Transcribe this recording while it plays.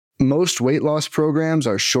Most weight loss programs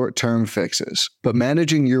are short-term fixes, but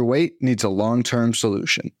managing your weight needs a long-term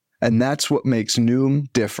solution. And that's what makes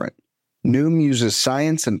Noom different. Noom uses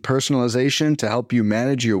science and personalization to help you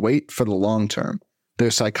manage your weight for the long term.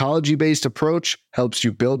 Their psychology-based approach helps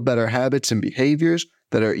you build better habits and behaviors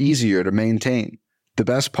that are easier to maintain. The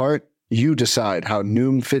best part? You decide how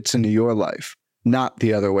Noom fits into your life, not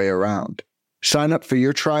the other way around. Sign up for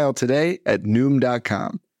your trial today at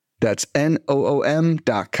Noom.com. That's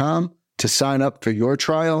Noom.com to sign up for your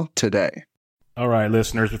trial today. All right,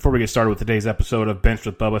 listeners, before we get started with today's episode of Benched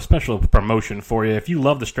with Bubba, special promotion for you. If you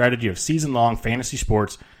love the strategy of season-long fantasy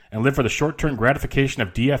sports and live for the short-term gratification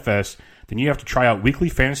of DFS, then you have to try out weekly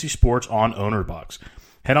fantasy sports on OwnerBox.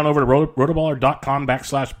 Head on over to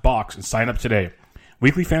rotoballer.com/box and sign up today.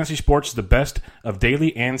 Weekly fantasy sports is the best of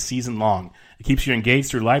daily and season-long. It keeps you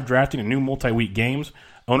engaged through live drafting and new multi-week games.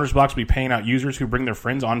 OwnerBox will be paying out users who bring their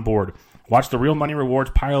friends on board. Watch the real money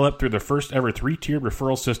rewards pile up through their first ever 3-tiered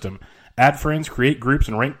referral system. Add friends, create groups,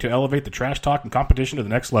 and rank to elevate the trash talk and competition to the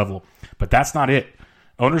next level. But that's not it.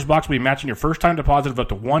 OwnerBox will be matching your first-time deposit of up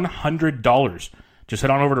to $100. Just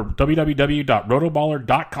head on over to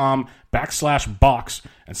www.rotoballer.com/box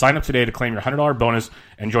and sign up today to claim your $100 bonus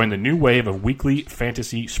and join the new wave of weekly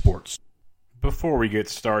fantasy sports. Before we get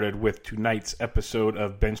started with tonight's episode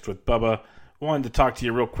of Benched with Bubba, I wanted to talk to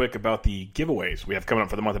you real quick about the giveaways we have coming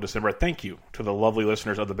up for the month of December. Thank you to the lovely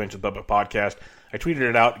listeners of the Benched with Bubba podcast. I tweeted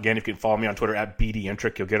it out. Again, if you can follow me on Twitter at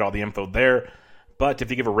BDintric, you'll get all the info there. But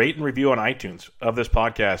if you give a rate and review on iTunes of this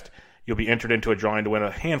podcast, you'll be entered into a drawing to win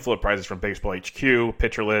a handful of prizes from Baseball HQ,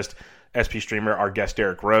 Pitcher List, SP Streamer, our guest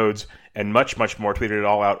Derek Rhoads, and much, much more. Tweeted it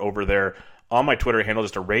all out over there on my Twitter handle.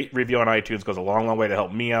 Just a rate review on iTunes goes a long, long way to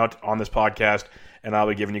help me out on this podcast. And I'll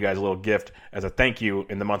be giving you guys a little gift as a thank you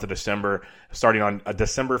in the month of December. Starting on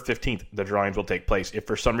December 15th, the drawings will take place. If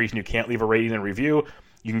for some reason you can't leave a rating and review,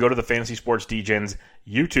 you can go to the Fantasy Sports DGens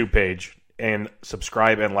YouTube page and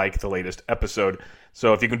subscribe and like the latest episode.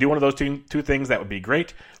 So if you can do one of those two things, that would be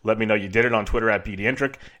great. Let me know you did it on Twitter at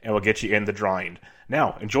BDintric, and we'll get you in the drawing.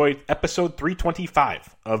 Now, enjoy episode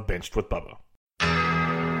 325 of Benched with Bubba.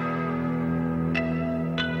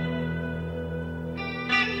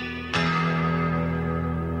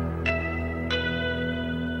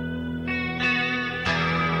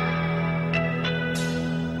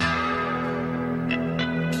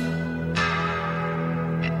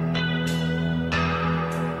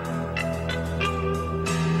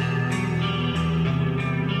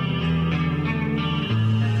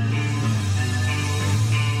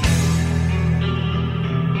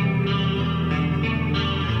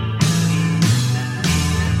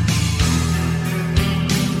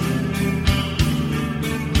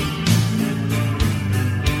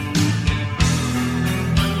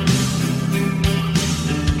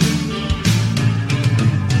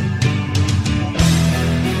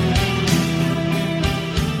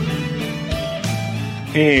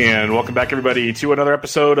 And welcome back, everybody, to another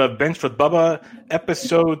episode of Benched with Bubba,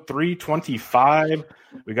 episode 325.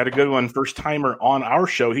 We got a good one, first-timer on our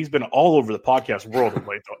show. He's been all over the podcast world of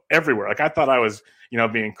late, though, everywhere. Like, I thought I was,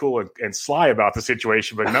 being cool and sly about the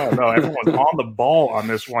situation, but no, everyone's on the ball on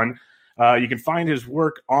this one. You can find his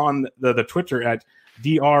work on the Twitter at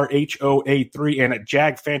DRHOA3 and at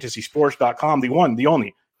jagfantasysports.com. The one, the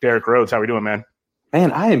only, Derek Rhoads. How we doing, man?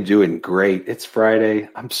 Man, I am doing great. It's Friday.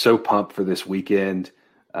 I'm so pumped for this weekend.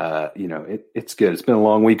 It's good. It's been a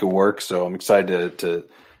long week of work, so I'm excited to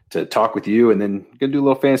talk with you, and then gonna do a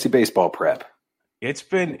little fantasy baseball prep. It's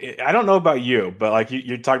been, I don't know about you, but like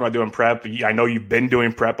you're talking about doing prep. I know you've been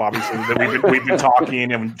doing prep. Obviously, we've been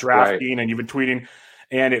talking and drafting, right, and you've been tweeting,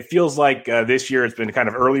 and it feels like this year it's been kind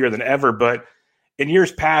of earlier than ever. But in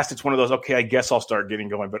years past, it's one of those, okay, I guess I'll start getting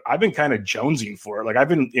going. But I've been kind of jonesing for it. Like, I've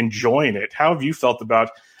been enjoying it. How have you felt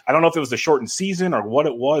about? I don't know if it was the shortened season or what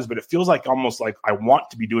it was, but it feels like almost like I want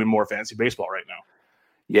to be doing more fantasy baseball right now.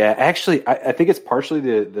 Yeah, actually, I think it's partially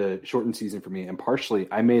the shortened season for me, and partially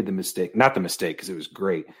I made the mistake, not the mistake because it was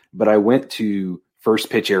great, but I went to First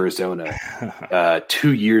Pitch Arizona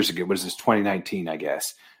 2 years ago. What is this, 2019, I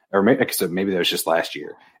guess? Or maybe that was just last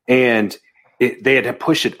year. And they had to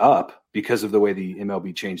push it up because of the way the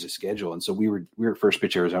MLB changed the schedule. And so we were at First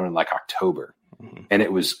Pitch Arizona in like October. Mm-hmm. And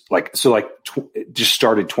it was like, it just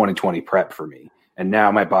started 2020 prep for me. And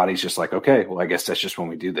now my body's just like, okay, well, I guess that's just when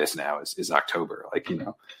we do this now is October.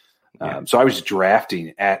 So I was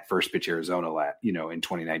drafting at First Pitch Arizona, in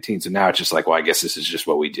 2019. So now it's just like, well, I guess this is just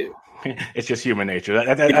what we do. It's just human nature.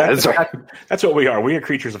 That's what we are. We are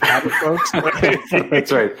creatures of habit, folks.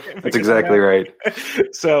 That's right. That's exactly right.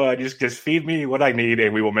 So just feed me what I need,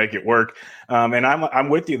 and we will make it work. And I'm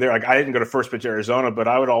with you there. Like, I didn't go to First Pitch Arizona, but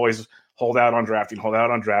I would always hold out on drafting.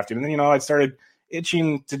 And then, I started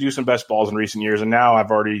itching to do some best balls in recent years. And now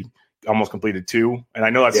I've already almost completed 2. And I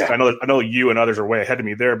know I know you and others are way ahead of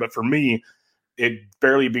me there, but for me, it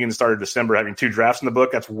barely being the start of December, having 2 drafts in the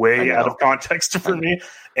book, that's way out of context for me.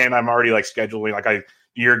 And I'm already scheduling,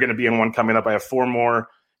 you're going to be in one coming up. I have 4 more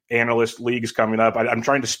analyst leagues coming up. I'm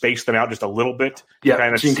trying to space them out just a little bit.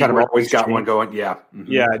 Yeah, so you kind of always got one going. Yeah.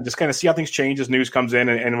 Mm-hmm. Yeah, just kind of see how things change as news comes in,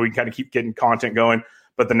 and we kind of keep getting content going.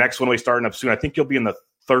 But the next one will be starting up soon. I think you'll be in the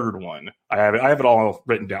 3rd one. I have it all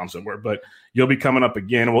written down somewhere, but you'll be coming up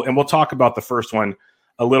again. And we'll talk about the first one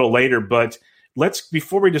a little later. But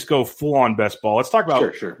before we just go full on best ball, let's talk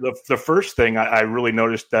about the first thing I really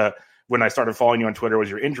noticed when I started following you on Twitter was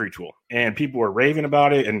your injury tool, and people were raving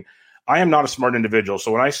about it. And I am not a smart individual,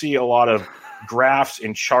 so when I see a lot of graphs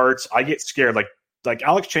and charts, I get scared. Like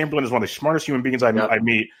Alex Chamberlain is one of the smartest human beings I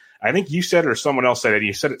meet. I think you said it or someone else said it.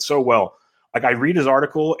 You said it so well. Like, I read his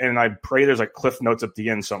article and I pray there's cliff notes at the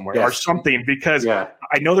end somewhere or something, because I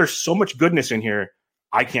know there's so much goodness in here.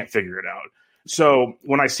 I can't figure it out. So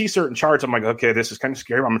when I see certain charts, I'm like, okay, this is kind of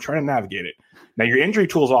scary. I'm going to try to navigate it. Now, your injury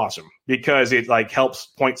tool is awesome because it helps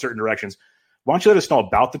point certain directions. Why don't you let us know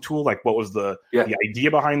about the tool? What was the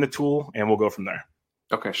idea behind the tool, and we'll go from there.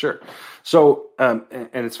 Okay, sure. So, and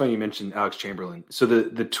it's funny you mentioned Alex Chamberlain. So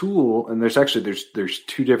the tool, and there's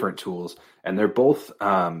 2 different tools, and they're both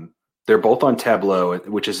on Tableau,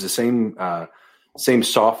 which is the same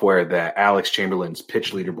software that Alex Chamberlain's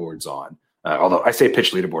pitch leaderboard's on. Although I say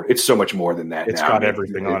pitch leaderboard, it's so much more than that. It's got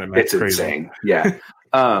everything on it. Man. It's crazy. Insane. Yeah.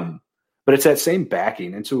 But it's that same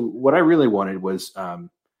backing. And so what I really wanted was,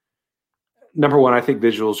 number one, I think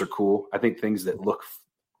visuals are cool. I think things that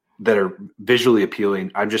are visually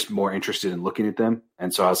appealing, I'm just more interested in looking at them.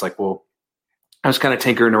 And so I was like, well, I was kind of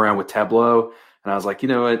tinkering around with Tableau, and I was like, you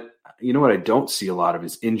know what I don't see a lot of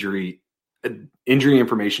is injury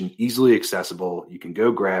information, easily accessible. You can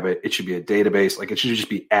go grab it. It should be a database. It should just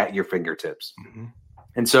be at your fingertips. Mm-hmm.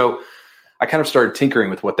 And so I kind of started tinkering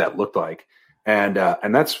with what that looked like. And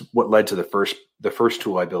that's what led to the first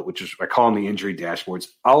tool I built, which is I call them the injury dashboards.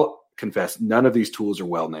 I'll confess, none of these tools are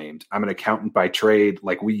well named. I'm an accountant by trade.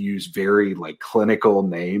 We use very clinical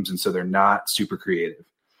names, and so they're not super creative.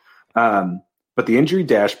 But the injury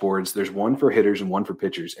dashboards, there's one for hitters and one for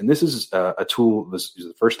pitchers. And this is a tool. This is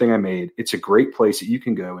the first thing I made. It's a great place that you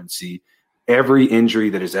can go and see every injury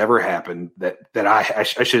that has ever happened. I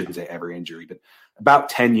shouldn't say every injury, but about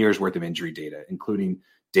 10 years worth of injury data, including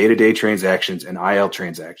day-to-day transactions and IL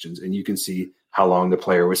transactions. And you can see how long the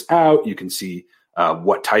player was out. You can see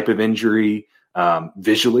what type of injury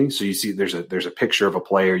visually. So you see there's a picture of a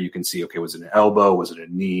player. You can see, okay, was it an elbow? Was it a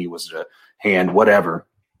knee? Was it a hand? Whatever.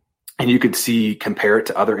 And you could compare it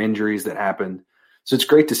to other injuries that happened. So it's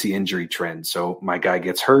great to see injury trends. So my guy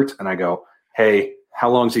gets hurt and I go, hey, how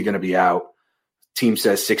long is he going to be out? Team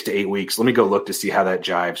says 6 to 8 weeks. Let me go look to see how that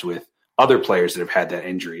jives with other players that have had that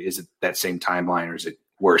injury. Is it that same timeline, or is it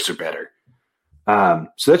worse or better?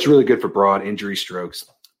 So that's really good for broad injury strokes.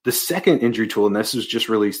 The second injury tool, and this was just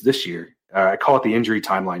released this year, I call it the injury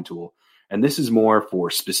timeline tool. And this is more for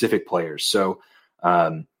specific players. So,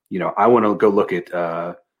 I want to go look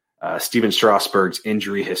at Steven Strasburg's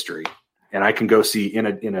injury history, and I can go see in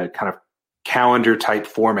a kind of calendar type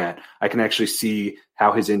format. I can actually see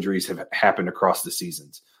how his injuries have happened across the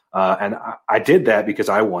seasons. And I did that because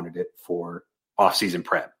I wanted it for off-season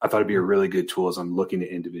prep. I thought it'd be a really good tool as I'm looking at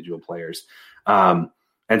individual players.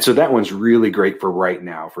 And so that one's really great for right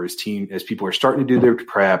now for his team, as people are starting to do their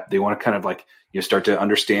prep. They want to kind of start to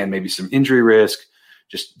understand maybe some injury risk,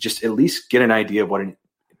 just at least get an idea of what a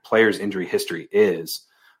player's injury history is.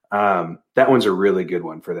 That one's a really good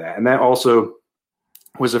one for that. And that also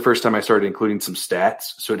was the first time I started including some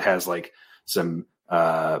stats. So it has some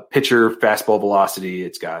pitcher fastball velocity.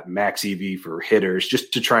 It's got max EV for hitters,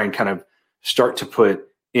 just to try and kind of start to put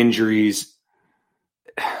injuries,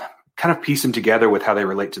 kind of piece them together with how they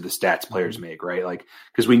relate to the stats players make, right?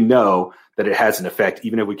 Because we know that it has an effect,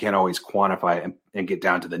 even if we can't always quantify it and get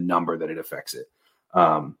down to the number that it affects it.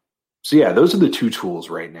 So yeah, those are the 2 tools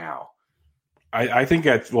right now. I think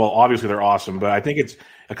obviously they're awesome, but I think it's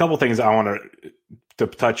a couple things I want to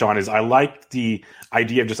touch on is I like the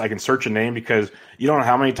idea of just I can search a name, because you don't know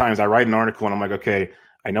how many times I write an article and I'm like, okay,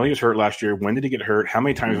 I know he was hurt last year. When did he get hurt? How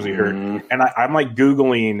many times was he hurt? And I'm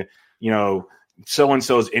Googling,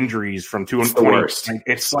 so-and-so's injuries from 2 and 20.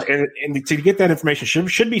 It's and to get that information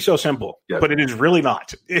should be so simple, but it is really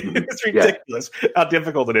not. It's ridiculous how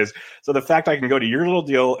difficult it is. So the fact I can go to your little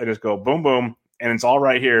deal and just go boom, boom, and it's all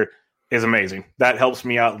right here is amazing. That helps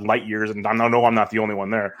me out light years, and I know I'm not the only one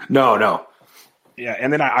there. No. Yeah,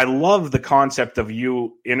 and then I love the concept of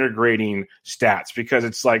you integrating stats because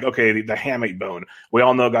it's like, okay, the hamate bone. We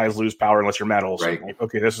all know guys lose power unless you're metal. So Right. like,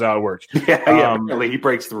 okay, this is how it works. Apparently he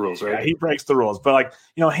breaks the rules, right? Yeah, he breaks the rules. But like,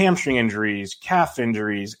 hamstring injuries, calf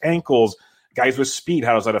injuries, ankles, guys with speed,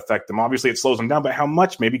 how does that affect them? Obviously, it slows them down, but how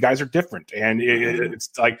much? Maybe guys are different. And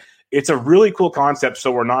it's like, it's a really cool concept.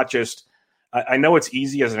 So we're not just, I know it's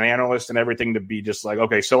easy as an analyst and everything to be just like,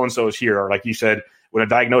 okay, so-and-so is here. Or like you said, when a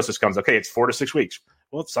diagnosis comes, okay, it's 4 to 6 weeks.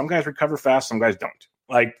 Well, some guys recover fast, some guys don't.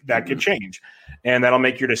 Like that could change. And that'll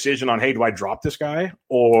make your decision on, hey, do I drop this guy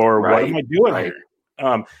or what am I doing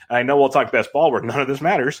here? I know we'll talk best ball where none of this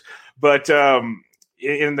matters, but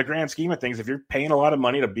in the grand scheme of things, if you're paying a lot of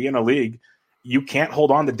money to be in a league, you can't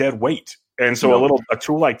hold on to dead weight. And so a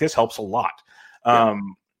tool like this helps a lot.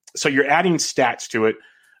 So you're adding stats to it.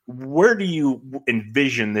 Where do you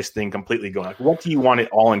envision this thing completely going? Like, what do you want it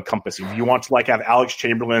all encompassing? Do you want to like have Alex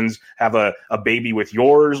Chamberlain's have a baby with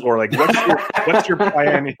yours, or like what's your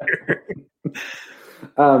plan here?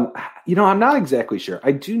 I'm not exactly sure.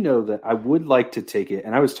 I do know that I would like to take it,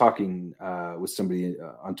 and I was talking with somebody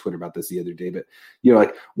on Twitter about this the other day. But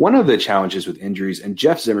like one of the challenges with injuries, and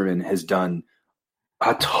Jeff Zimmerman has done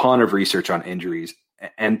a ton of research on injuries,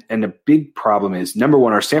 and a big problem is, number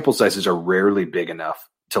one, our sample sizes are rarely big enough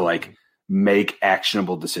to like make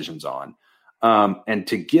actionable decisions on. And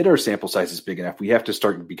to get our sample sizes big enough, we have to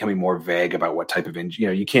start becoming more vague about what type of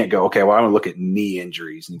injury. You can't go, okay, well, I want to look at knee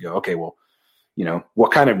injuries, and you go, okay, well,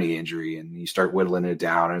 what kind of knee injury? And you start whittling it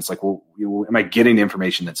down, and it's like, well, am I getting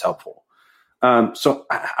information that's helpful? So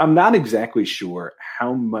I'm not exactly sure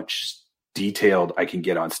how much detailed I can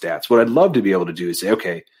get on stats. What I'd love to be able to do is say,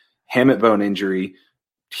 okay, hamate bone injury,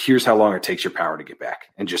 here's how long it takes your power to get back,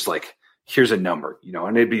 and just like, here's a number,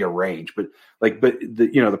 and it'd be a range. But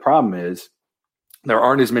the problem is there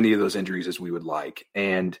aren't as many of those injuries as we would like.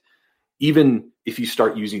 And even if you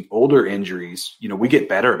start using older injuries, we get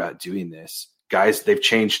better about doing this. Guys, they've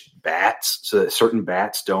changed bats so that certain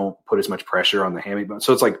bats don't put as much pressure on the hamate bone.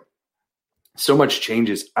 So it's like so much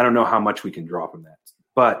changes. I don't know how much we can draw from that.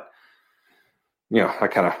 But, I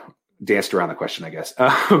kind of danced around the question, I guess.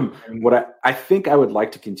 What I think I would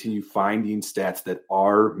like to continue finding stats that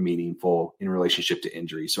are meaningful in relationship to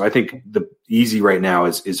injury. So I think the easy right now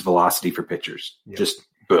is velocity for pitchers. Yep. Just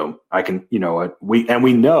boom. I can,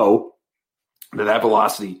 we know that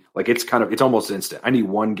velocity, like it's almost instant. I need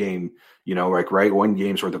one game, one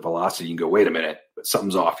game's worth of velocity. You can go, wait a minute, but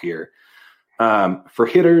something's off here. For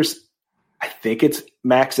hitters, I think it's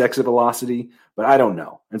max exit velocity, but I don't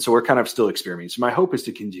know. And so we're kind of still experimenting. So my hope is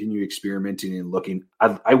to continue experimenting and looking.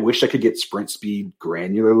 I wish I could get sprint speed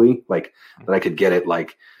granularly, like that I could get it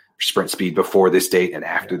like sprint speed before this date and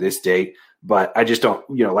after this date. But I just don't,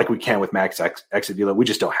 like we can with max exit velo, we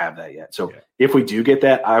just don't have that yet. So if we do get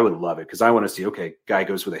that, I would love it, because I want to see, okay, guy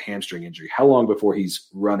goes with a hamstring injury. How long before he's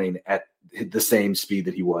running at the same speed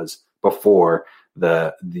that he was before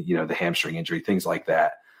the hamstring injury, things like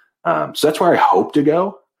that. So that's where I hope to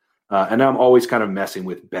go. And I'm always kind of messing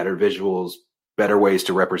with better visuals, better ways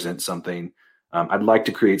to represent something. I'd like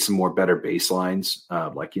to create some more better baselines,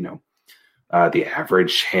 the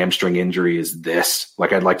average hamstring injury is this.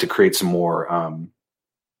 Like, I'd like to create some more,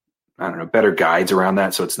 better guides around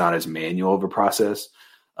that, so it's not as manual of a process.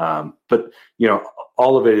 But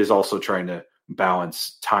all of it is also trying to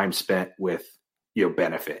balance time spent with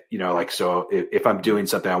benefit. So if I'm doing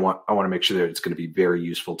something, I want to make sure that it's going to be very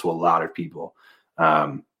useful to a lot of people.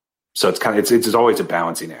 So it's always a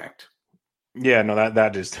balancing act. Yeah, no,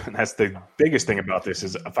 that's the biggest thing about this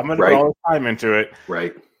is if I'm going to put all the time into it,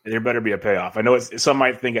 right, there better be a payoff. I know some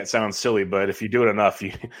might think it sounds silly, but if you do it enough,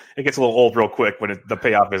 it gets a little old real quick when the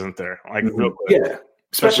payoff isn't there. Like, real quick. Yeah,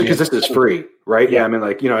 especially because this is free, right? Yeah, I mean,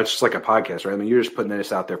 it's just like a podcast, right? I mean, you're just putting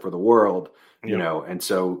this out there for the world, and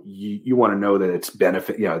so you want to know that it's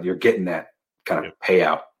benefit. You're getting that kind of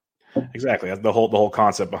payout. Exactly, that's the whole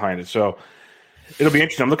concept behind it. So it'll be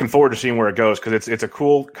interesting. I'm looking forward to seeing where it goes, because it's a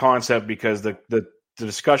cool concept, because the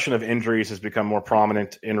discussion of injuries has become more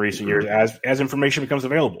prominent in recent years as information becomes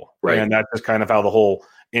available. Right. And that's just kind of how the whole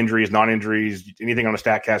injuries, non-injuries, anything on a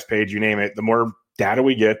StatCast page, you name it, the more data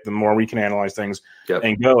we get, the more we can analyze things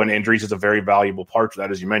and go. And injuries is a very valuable part of that,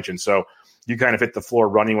 as you mentioned. So you kind of hit the floor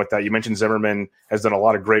running with that. You mentioned Zimmerman has done a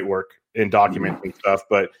lot of great work in documenting stuff,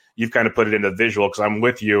 but you've kind of put it into visual, because I'm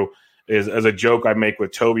with you. Is as a joke I make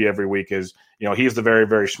with Toby every week is, he's the very,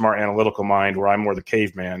 very smart analytical mind, where I'm more the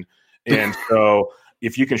caveman. And so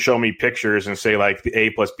if you can show me pictures and say like the A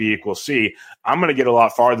plus B equals C, I'm going to get a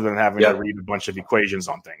lot farther than having to read a bunch of equations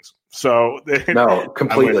on things. So no,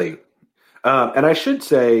 completely. And I should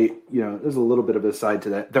say, there's a little bit of a side to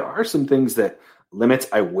that. There are some things that limits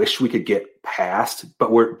I wish we could get past, but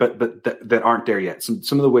that aren't there yet. Some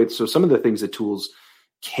of the ways, so some of the things that tools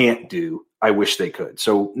can't do, I wish they could.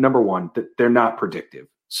 So number one, they're not predictive.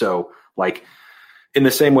 So like in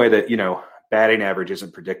the same way that, batting average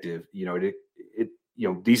isn't predictive,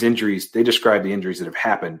 these injuries, they describe the injuries that have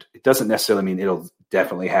happened. It doesn't necessarily mean it'll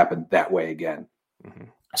definitely happen that way again. Mm-hmm.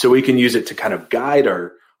 So we can use it to kind of guide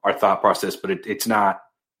our thought process, but it's not,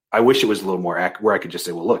 I wish it was a little more accurate where I could just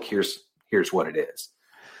say, well, look, here's what it is.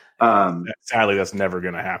 Sadly, that's never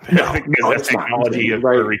going to happen. No, as technology and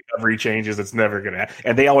recovery changes, it's never going to happen.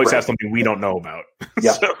 And they always have something we don't know about.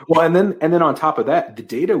 Yeah. So. Well, and then on top of that, the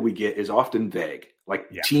data we get is often vague.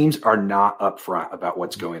 Teams are not upfront about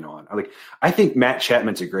what's going on. I think Matt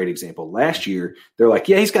Chapman's a great example. Last year, they're like,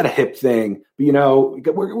 yeah, he's got a hip thing,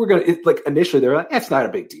 but we're going to initially they're like, that's not a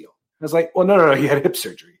big deal. I was like, well, no, he had hip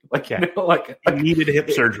surgery. He needed hip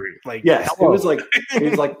surgery. Yes, hello. It was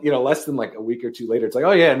less than a week or two later. It's like,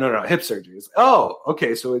 oh yeah, no, hip surgery. It's oh,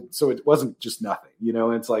 okay, so it wasn't just nothing,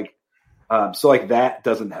 And it's like, so that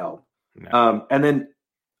doesn't help. No. And then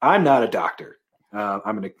I'm not a doctor. I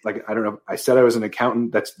don't know. I said I was an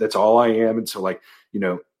accountant. That's all I am. And so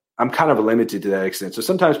I'm kind of limited to that extent. So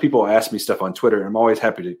sometimes people ask me stuff on Twitter, and I'm always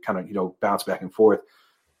happy to kind of bounce back and forth.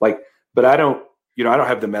 But I don't. I don't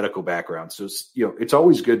have the medical background. So, it's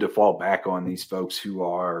always good to fall back on these folks who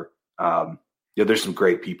are, there's some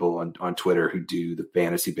great people on Twitter who do the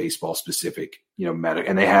fantasy baseball specific,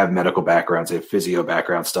 and they have medical backgrounds, they have physio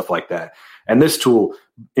backgrounds, stuff like that. And this tool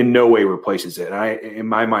in no way replaces it. And in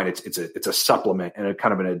my mind, it's a supplement and a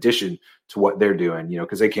kind of an addition to what they're doing,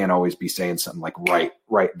 because they can't always be saying something like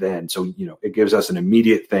right then. So, it gives us an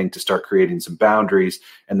immediate thing to start creating some boundaries,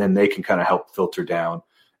 and then they can kind of help filter down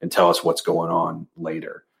and tell us what's going on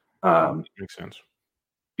later. Makes sense.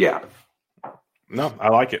 Yeah. No, I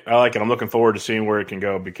like it. I'm looking forward to seeing where it can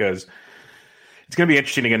go because it's going to be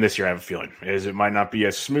interesting again this year. I have a feeling it might not be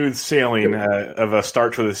a smooth sailing of a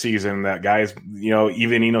start to the season. That guys,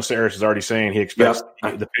 even Eno Saris is already saying he expects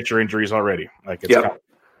the pitcher injuries already. I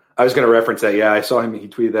was going to reference that. Yeah, I saw him. He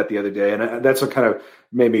tweeted that the other day, and that's what kind of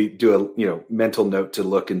made me do a mental note to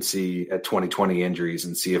look and see at 2020 injuries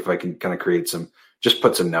and see if I can kind of create just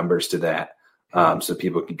put some numbers to that, so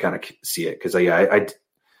people can kind of see it. Because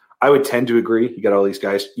I would tend to agree. You got all these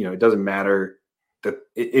guys. It doesn't matter that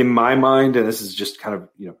in my mind, and this is just kind of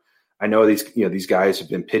I know these guys have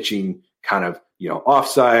been pitching kind of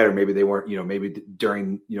offside, or maybe they weren't. Maybe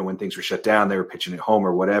during when things were shut down, they were pitching at home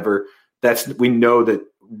or whatever. We know that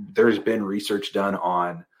there's been research done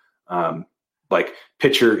on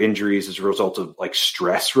pitcher injuries as a result of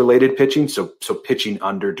stress related pitching. So pitching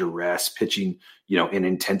under duress, pitching, in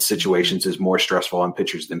intense situations is more stressful on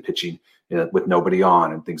pitchers than pitching with nobody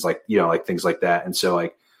on and things like that. And so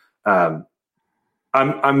I'm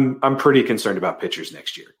pretty concerned about pitchers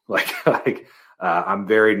next year. I'm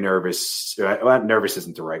very nervous. Well, nervous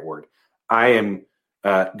isn't the right word. I am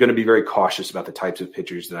going to be very cautious about the types of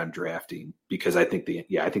pitchers that I'm drafting because I think the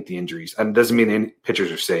injuries, and it doesn't mean any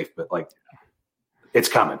pitchers are safe, but it's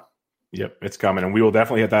coming. Yep, it's coming, and we will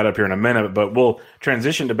definitely hit that up here in a minute. But we'll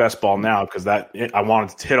transition to best ball now because I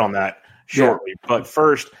wanted to hit on that shortly. Yeah. But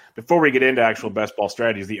first, before we get into actual best ball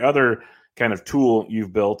strategies, the other kind of tool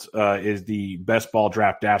you've built is the best ball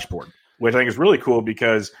draft dashboard, which I think is really cool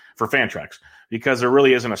because for Fantrax, because there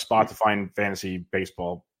really isn't a spot to find fantasy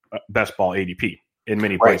baseball best ball ADP in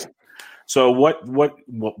many places. Right. So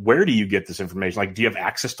where do you get this information? Do you have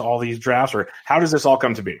access to all these drafts, or how does this all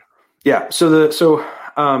come to be? Yeah. So there's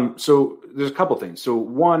a couple things. So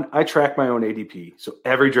one, I track my own ADP. So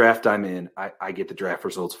every draft I'm in, I get the draft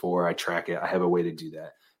results for, I track it. I have a way to do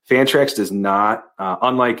that. Fantrax does not,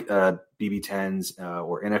 unlike BB10s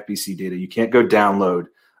or NFBC data, you can't go download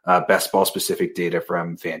best ball specific data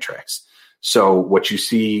from Fantrax. So what you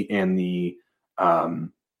see in the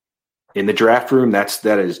draft room, that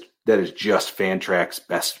is just Fantrax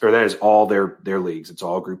best, or that is all their leagues. It's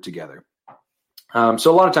all grouped together.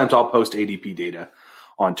 So a lot of times I'll post ADP data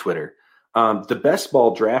on Twitter. The best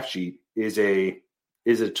ball draft sheet is a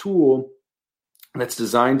tool that's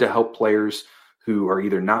designed to help players who are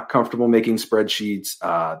either not comfortable making spreadsheets,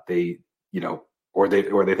 or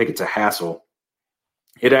they think it's a hassle.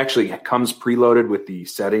 It actually comes preloaded with the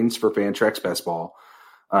settings for Fantrax Best Ball.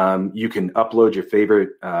 You can upload your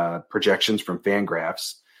favorite projections from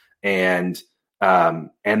Fangraphs, and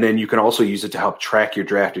then you can also use it to help track your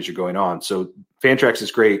draft as you're going on. So Fantrax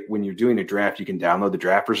is great. When you're doing a draft, you can download the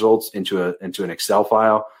draft results into an Excel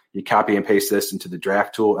file. You copy and paste this into the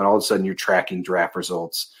draft tool, and all of a sudden you're tracking draft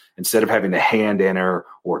results instead of having to hand enter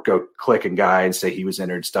or go click and guide and say he was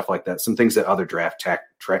entered, stuff like that. Some things that other draft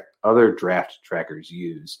trackers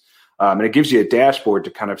use. And it gives you a dashboard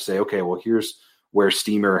to kind of say, okay, well, here's where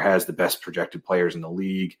Steamer has the best projected players in the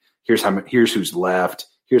league. Here's who's left.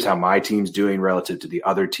 Here's how my team's doing relative to the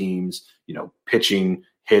other teams, pitching,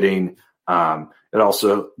 hitting. It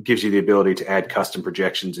also gives you the ability to add custom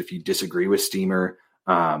projections if you disagree with Steamer,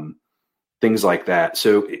 things like that.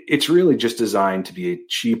 So it's really just designed to be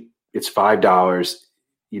cheap. It's $5.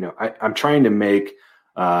 I'm trying to make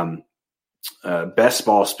best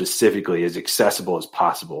ball specifically as accessible as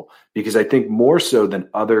possible, because I think more so than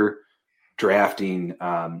other drafting,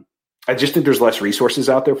 I just think there's less resources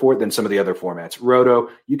out there for it than some of the other formats. Roto,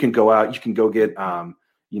 you can go out, you can go get, Fangraphs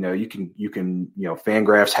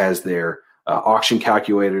has their auction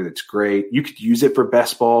calculator. That's great. You could use it for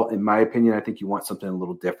best ball. In my opinion, I think you want something a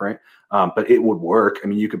little different, but it would work. I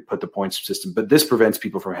mean, you could put the points system, but this prevents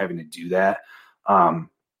people from having to do that.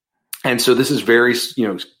 And so this is very,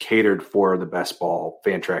 catered for the best ball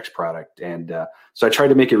Fantrax product. And so I tried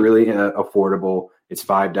to make it really affordable. It's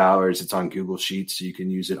 $5. It's on Google Sheets, so you can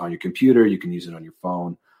use it on your computer. You can use it on your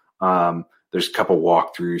phone. There's a couple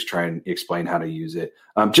walkthroughs trying to explain how to use it.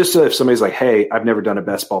 Just so if somebody's like, hey, I've never done a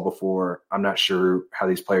best ball before, I'm not sure how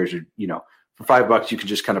these players are, for $5, you can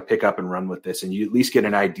just kind of pick up and run with this, and you at least get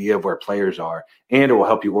an idea of where players are, and it will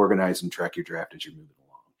help you organize and track your draft as you're moving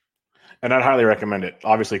along. And I'd highly recommend it,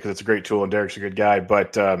 obviously, because it's a great tool, and Derek's a good guy,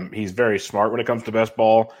 but he's very smart when it comes to best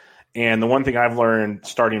ball. And the one thing I've learned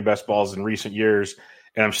starting best balls in recent years,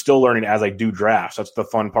 and I'm still learning as I do drafts, that's the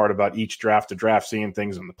fun part about each draft to draft, seeing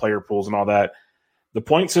things and the player pools and all that. The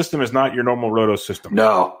point system is not your normal Roto system.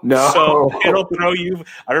 No. So it'll throw you.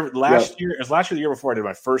 I remember last year, the year before I did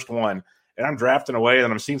my first one, and I'm drafting away,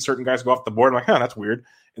 and I'm seeing certain guys go off the board. I'm like, that's weird.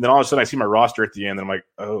 And then all of a sudden I see my roster at the end, and I'm like,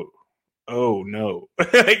 oh no.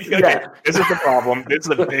 This is the problem. It's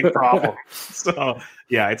a big problem. So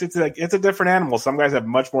yeah, it's a different animal. Some guys have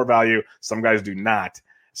much more value. Some guys do not.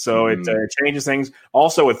 So it changes things.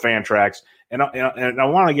 Also with Fantrax, and I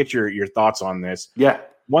want to get your thoughts on this. Yeah.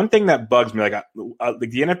 One thing that bugs me, like the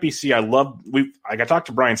NFBC, I talked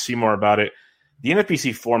to Brian Seymour about it. The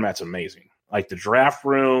NFBC format's amazing. Like the draft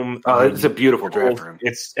room. Oh, it's a beautiful draft room.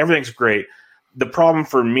 Everything's great. The problem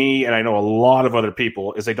for me, and I know a lot of other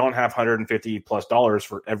people, is they don't have $150+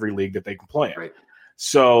 for every league that they can play in. Right.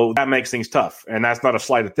 So that makes things tough. And that's not a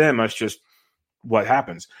slight at them. That's just what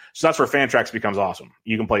happens. So that's where Fantrax becomes awesome.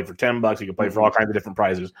 You can play for $10. You can play for all kinds of different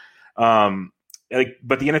prizes. But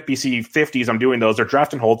the NFBC 50s, I'm doing those. They're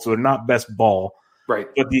draft and hold, so they're not best ball. Right.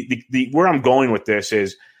 But the where I'm going with this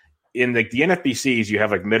is in the NFBCs, you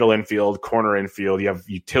have like middle infield, corner infield, you have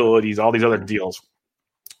utilities, all these other deals.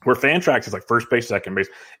 Where Fantrax is like first base, second base,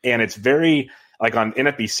 and it's very like on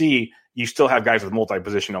NFBC, you still have guys with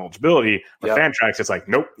multi-position eligibility. But Fantrax, it's like,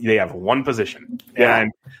 nope, they have one position. Yeah.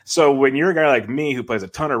 And so when you're a guy like me who plays a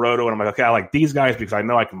ton of Roto, and I'm like, okay, I like these guys because I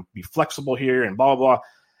know I can be flexible here and blah, blah, blah.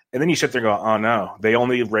 And then you sit there and go, oh no, they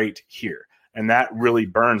only rate here. And that really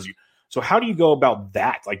burns you. So how do you go about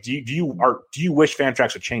that? Like, do you wish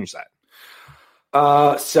Fantrax would change that?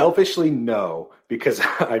 Selfishly, no, because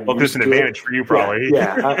I'm there's an advantage for you, probably.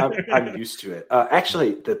 I'm used to it.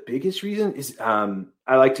 Actually, the biggest reason is I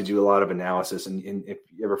like to do a lot of analysis, and if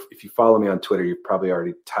you follow me on Twitter, you're probably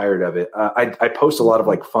already tired of it. I post a lot of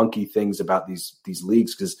like funky things about these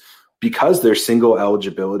leagues because they're single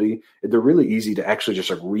eligibility. They're really easy to actually just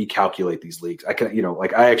like recalculate these leagues. I can,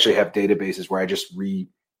 I actually have databases where I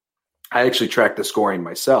actually track the scoring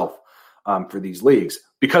myself for these leagues.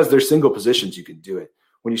 Because they're single positions, you can do it.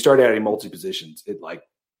 When you start adding multi-positions, it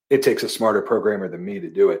takes a smarter programmer than me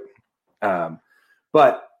to do it.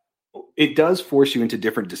 But it does force you into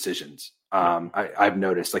different decisions. I've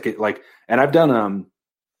noticed and I've done,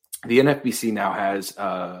 the NFBC now has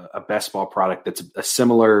a best ball product that's a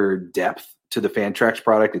similar depth to the Fantrax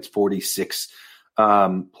product. It's 46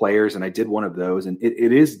 players, and I did one of those, and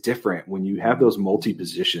it is different when you have those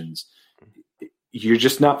multi-positions. You're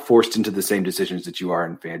just not forced into the same decisions that you are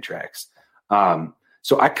in Fantrax.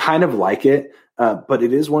 So I kind of like it, but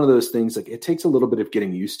it is one of those things, like it takes a little bit of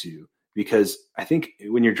getting used to, because I think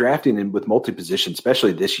when you're drafting in with multi-position,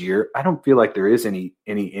 especially this year, I don't feel like there is any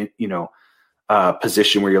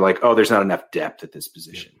position where you're like, oh, there's not enough depth at this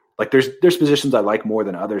position. Like there's positions I like more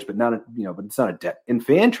than others, but but it's not a depth. In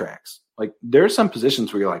Fantrax, like there's some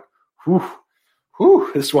positions where you're like,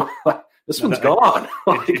 whew, this one. This one's gone.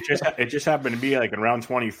 It just happened to be like in round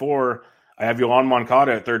 24. I have Yohan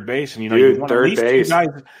Moncada at third base, and you want third base. Guys,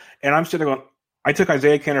 and I'm sitting there going, I took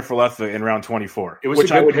Isaiah Kiner-Falefa in round 24,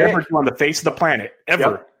 which I would never do on the face of the planet ever.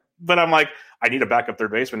 Yep. But I'm like, I need a backup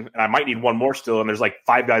third baseman, and I might need one more still, and there's like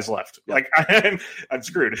 5 guys left. Yep. Like I'm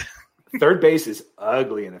screwed. third base is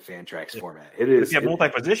ugly in a Fantrax format. It is. If you have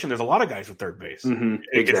multi-position, there's a lot of guys with third base.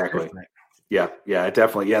 Exactly. Yeah,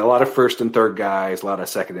 definitely. Yeah, a lot of first and third guys, a lot of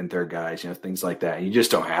second and third guys, things like that. And you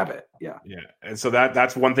just don't have it. Yeah. And so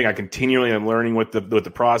that's one thing I continually am learning with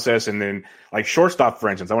the process. And then like shortstop, for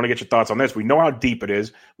instance, I want to get your thoughts on this. We know how deep it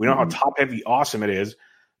is. We know how top heavy awesome it is,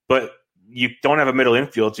 but you don't have a middle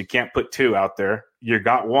infield, so you can't put two out there. You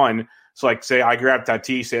got one. So like say I grab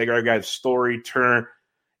Tatis, say I grab Story, Turner.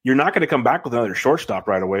 You're not going to come back with another shortstop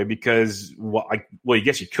right away because, I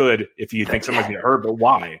guess you could if you think somebody's going to hurt, but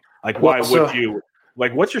why? Like, why would you?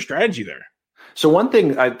 Like, what's your strategy there? So one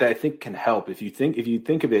thing that I think can help if you think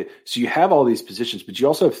of it, so you have all these positions, but you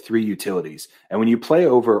also have three utilities. And when you play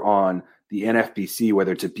over on the NFBC,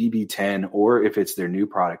 whether it's a BB10 or if it's their new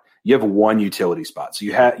product, you have one utility spot. So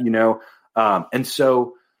you have, and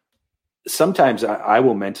so sometimes I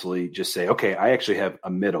will mentally just say, okay, I actually have a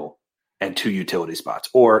middle and two utility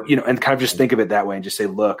spots, or, and kind of just think of it that way and just say,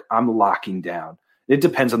 look, I'm locking down. It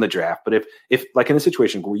depends on the draft, but if like in a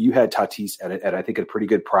situation where you had Tatis at I think a pretty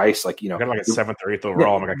good price, like, got like a 7th or 8th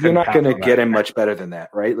overall, you're not going to get him much better than that,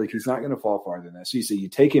 right? Like he's not going to fall farther than that. So you say you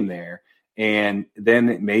take him there, and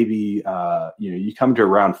then maybe you come to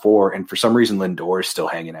round 4, and for some reason Lindor is still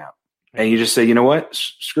hanging out, and you just say, you know what,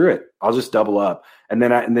 screw it, I'll just double up, and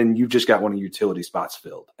then you've just got one of your utility spots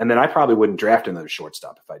filled, and then I probably wouldn't draft another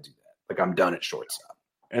shortstop if I do that. Like I'm done at shortstop.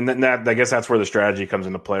 And then I guess that's where the strategy comes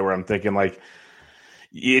into play, where I'm thinking like,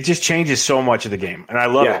 it just changes so much of the game, and I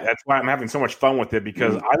love it. That's why I'm having so much fun with it,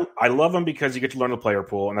 because I love them because you get to learn the player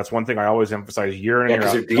pool, and that's one thing I always emphasize year in and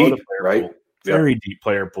year out. Deep, right? Pool. Very deep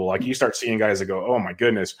player pool. Like you start seeing guys that go, oh my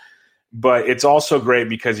goodness. But it's also great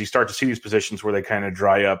because you start to see these positions where they kind of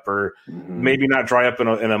dry up, or maybe not dry up in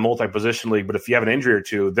a multi-position league, but if you have an injury or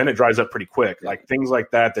two, then it dries up pretty quick. Like things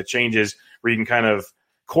like that changes where you can kind of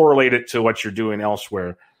correlate it to what you're doing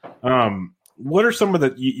elsewhere. What are some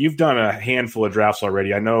of you've done a handful of drafts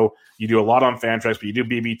already. I know you do a lot on Fantrax, but you do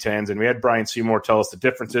BB10s, and we had Brian Seymour tell us the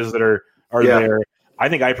differences that are there. I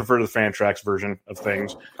think I prefer the Fantrax version of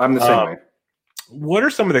things. I'm the same way. What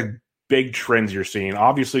are some of the big trends you're seeing?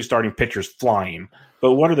 Obviously starting pitchers flying,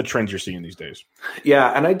 but what are the trends you're seeing these days? Yeah,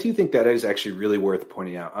 and I do think that is actually really worth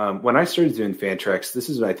pointing out. When I started doing Fantrax, this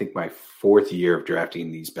is, I think, my 4th year of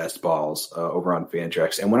drafting these best balls over on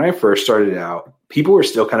Fantrax. And when I first started out, people were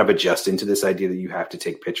still kind of adjusting to this idea that you have to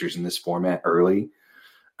take pictures in this format early.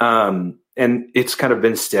 And it's kind of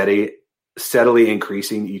been steadily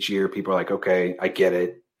increasing each year. People are like, okay, I get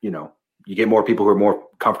it. You get more people who are more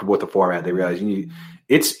comfortable with the format. They realize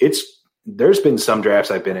there's been some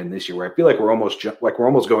drafts I've been in this year where I feel like we're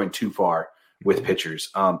almost going too far with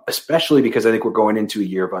pitchers, especially because I think we're going into a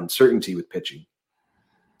year of uncertainty with pitching.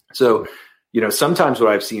 So, sometimes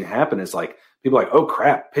what I've seen happen is like people are like, oh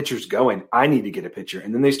crap, pitcher's going, I need to get a pitcher.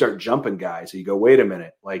 And then they start jumping guys. So you go, wait a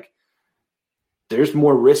minute, like there's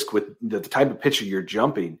more risk with the type of pitcher you're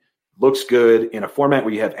jumping. Looks good in a format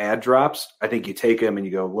where you have ad drops. I think you take him and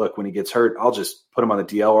you go, look, when he gets hurt, I'll just put him on the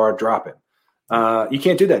DL or I'll drop him. You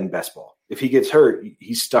can't do that in best ball. If he gets hurt,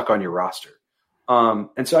 he's stuck on your roster.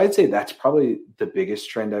 And so I'd say that's probably the biggest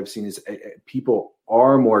trend I've seen is people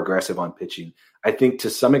are more aggressive on pitching. I think to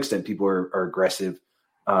some extent people are aggressive,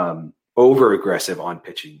 over aggressive on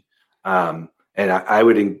pitching. And I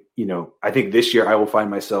would, I think this year I will find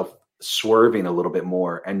myself swerving a little bit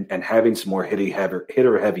more and having some more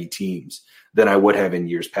hitter heavy teams than I would have in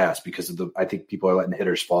years past because I think people are letting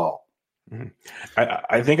hitters fall. Mm-hmm.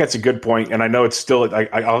 I think that's a good point, and I know it's still.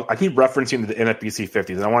 I keep referencing the NFBC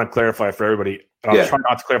 50s, and I want to clarify for everybody. I'll try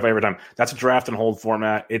not to clarify every time. That's a draft and hold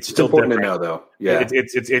format. It's still important different. to know, though. Yeah,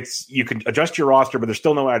 it's you can adjust your roster, but there's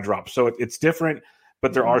still no ad drops, so it's different.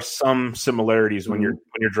 But there are some similarities when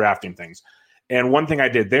you're drafting things. And one thing I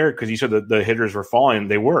did there, because you said that the hitters were falling,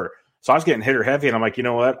 they were. So I was getting hitter heavy, and I'm like, you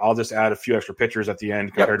know what? I'll just add a few extra pitchers at the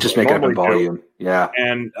end. Just make up in volume. Do. Yeah.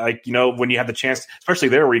 And when you have the chance, especially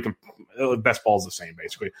there where you can, best ball is the same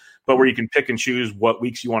basically, but where you can pick and choose what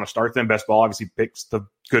weeks you want to start them. Best ball obviously picks the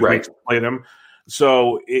good weeks to play them.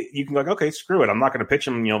 So you can go, okay, screw it. I'm not going to pitch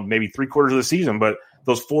them, maybe 3/4 of the season, but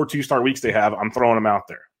those 4 2-star weeks they have, I'm throwing them out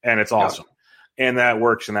there, and it's awesome. Yeah. And that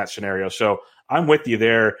works in that scenario. So I'm with you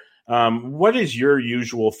there. What is your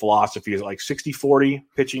usual philosophy? Is it like 60-40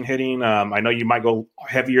 pitching hitting? I know you might go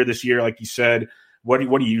heavier this year, like you said. What do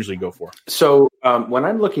you usually go for? So when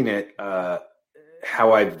I'm looking at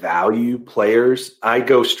how I value players, I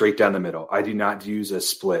go straight down the middle. I do not use a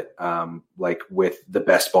split like with the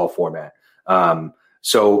best ball format.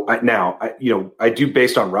 So I do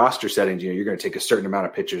based on roster settings. You're going to take a certain amount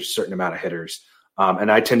of pitchers, a certain amount of hitters. And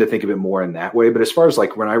I tend to think of it more in that way. But as far as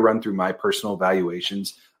like when I run through my personal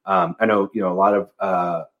valuations, I know, a lot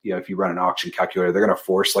of, if you run an auction calculator, they're going to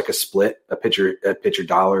force like a pitcher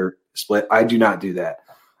dollar split. I do not do that.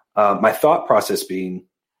 My thought process being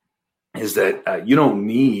is that you don't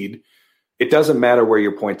need, it doesn't matter where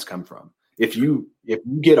your points come from. If you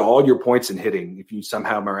get all your points in hitting, if you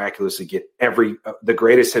somehow miraculously get the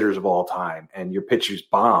greatest hitters of all time and your pitchers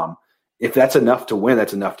bomb, if that's enough to win,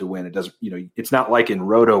 that's enough to win. It doesn't, it's not like in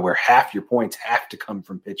Roto where half your points have to come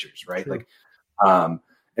from pitchers, right? Sure.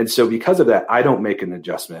 And so because of that, I don't make an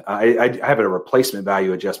adjustment. I have a replacement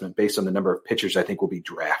value adjustment based on the number of pitchers I think will be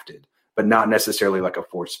drafted, but not necessarily like a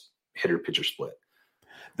forced hitter pitcher split.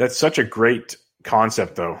 That's such a great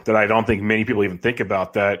concept, though, that I don't think many people even think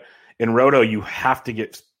about. That in Roto, you have to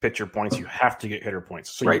get pitcher points, you have to get hitter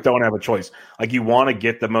points. So right. You don't have a choice. Like, you want to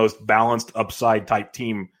get the most balanced upside type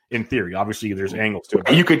team in theory. Obviously, there's angles to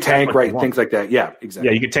it. You could tank, right? Things like that. Yeah, exactly.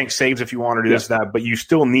 Yeah, you could tank saves if you want to do this, that, but you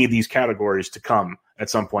still need these categories to come at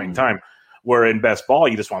some point in time. Where in best ball,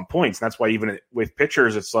 you just want points. And that's why even with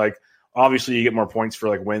pitchers, it's like, obviously you get more points for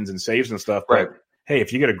like wins and saves and stuff. But right. Hey,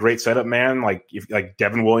 if you get a great setup man, like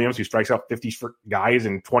Devin Williams, who strikes out 50 guys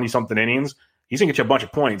in 20-something innings, he's going to get you a bunch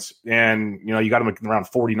of points. And, you got him around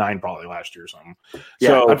 49 probably last year or something. Yeah,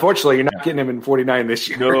 so, unfortunately, you're not getting him in 49 this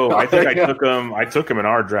year. No, I think I took him in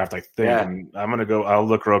our draft, I think. Yeah. And I'm going to I'll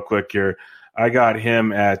look real quick here. I got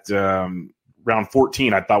him at round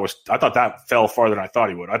 14. I thought that fell farther than I thought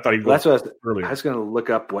he would. I thought he'd go earlier. I was going to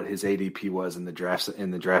look up what his ADP was in the drafts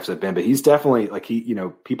I've been, but he's definitely like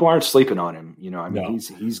people aren't sleeping on him.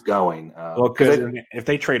 He's going. Well, because if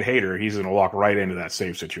they trade Hader, he's going to walk right into that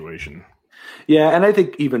save situation. Yeah, and I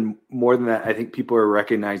think even more than that, I think people are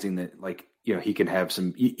recognizing that he can have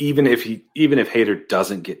some even if Hader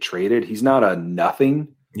doesn't get traded, he's not a nothing.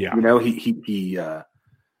 Yeah, I was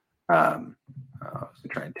going to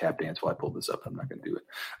try and tap dance while I pull this up. I'm not going to do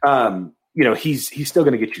it. He's still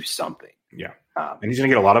going to get you something. Yeah. And he's going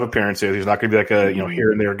to get a lot of appearances. He's not going to be like a,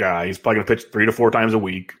 here and there guy. He's probably going to pitch 3 to 4 times a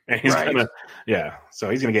week. And he's right. So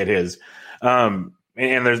he's going to get his. And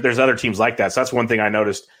there's other teams like that. So that's one thing I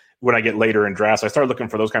noticed when I get later in drafts. I start looking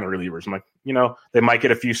for those kind of relievers. I'm like, they might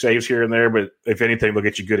get a few saves here and there, but if anything, they'll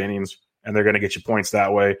get you good innings and they're going to get you points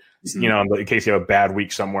that way, in case you have a bad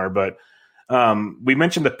week somewhere. But we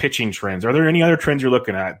mentioned the pitching trends. Are there any other trends you're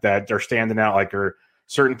looking at that are standing out? Like, are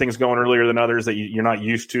certain things going earlier than others that you're not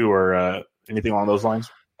used to, or anything along those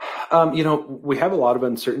lines? We have a lot of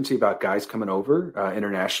uncertainty about guys coming over,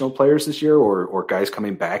 international players this year, or guys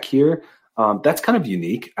coming back here. That's kind of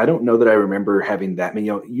unique. I don't know that I remember having that many.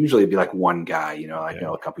 Usually it'd be like one guy.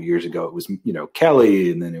 A couple of years ago it was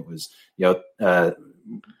Kelly, and then it was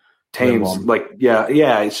Thames.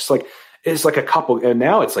 It's like a couple, and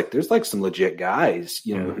now it's like there's like some legit guys,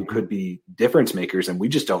 who could be difference makers, and we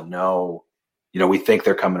just don't know. We think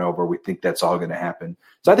they're coming over. We think that's all going to happen.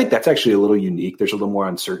 So I think that's actually a little unique. There's a little more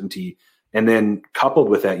uncertainty, and then coupled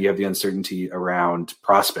with that, you have the uncertainty around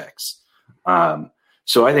prospects.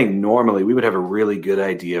 So I think normally we would have a really good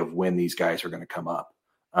idea of when these guys are going to come up.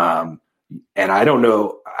 And I don't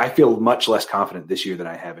know. I feel much less confident this year than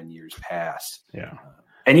I have in years past. Yeah,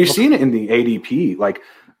 and you're seeing it in the ADP,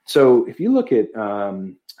 So if you look at, I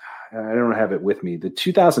don't have it with me, the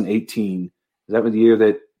 2018, is that the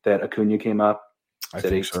year that Acuna came up? I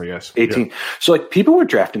think so, yes. 18. Yeah. So people were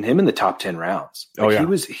drafting him in the top 10 rounds.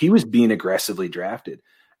 He was being aggressively drafted.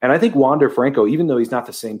 And I think Wander Franco, even though he's not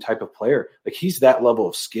the same type of player, he's that level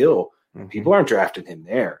of skill. Mm-hmm. People aren't drafting him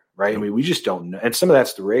there, right? Mm-hmm. I mean, we just don't know. And some of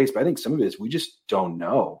that's the Rays, but I think some of it is we just don't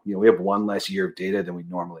know. We have one less year of data than we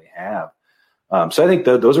normally have. So I think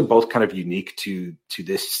those are both kind of unique to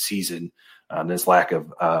this season, this lack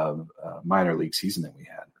of minor league season that we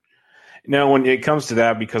had. Now, when it comes to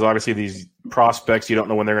that, because obviously these prospects, you don't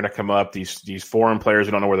know when they're going to come up. These foreign players,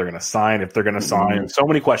 you don't know where they're going to sign, if they're going to sign. So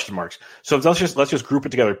many question marks. So let's just group it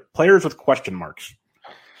together. Players with question marks.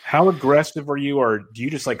 How aggressive are you, or do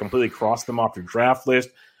you just completely cross them off your draft list?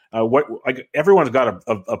 Everyone's got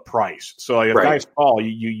a price. So if guys fall,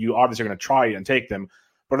 you obviously are going to try and take them.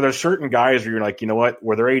 But are there certain guys where you're like, you know what,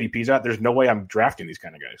 where their ADP's at, there's no way I'm drafting these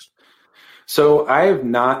kind of guys? So I have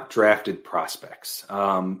not drafted prospects.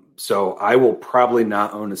 So I will probably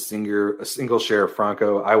not own a single share of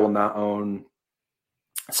Franco. I will not own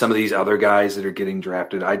some of these other guys that are getting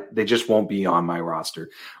drafted. They just won't be on my roster.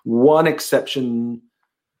 One exception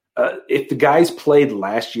If the guys played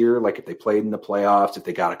last year, like if they played in the playoffs, if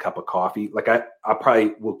they got a cup of coffee, like I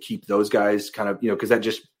probably will keep those guys kind of, because that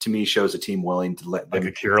just to me shows a team willing to let them.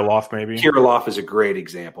 Like a Kirilloff, maybe. Kirilloff is a great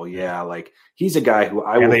example. Yeah, like he's a guy who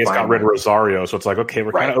and they just got rid of Rosario, so it's like, okay,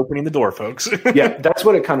 we're kind of opening the door, folks. Yeah, that's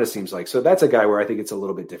what it kind of seems like. So that's a guy where I think it's a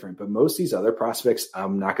little bit different. But most of these other prospects,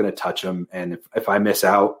 I'm not going to touch them, and if I miss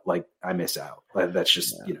out, like I miss out. That's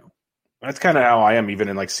just That's kind of how I am, even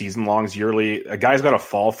in like season longs, yearly. A guy's got to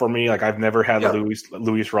fall for me. Like I've never had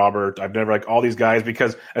Luis Robert. I've never like all these guys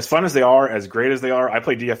because as fun as they are, as great as they are, I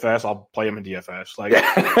play DFS. I'll play them in DFS. Like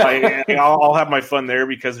I'll have my fun there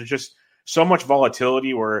because there's just so much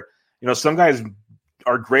volatility. Where some guys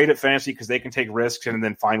are great at fantasy because they can take risks and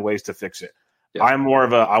then find ways to fix it. Yeah. I'm more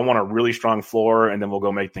of I want a really strong floor and then we'll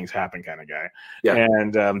go make things happen kind of guy. Yeah.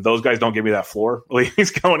 And those guys don't give me that floor.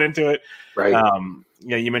 He's going into it. Right.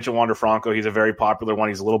 You mentioned Wander Franco. He's a very popular one.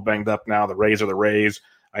 He's a little banged up now. The Rays are the Rays.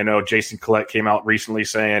 I know Jason Collette came out recently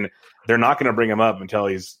saying they're not going to bring him up until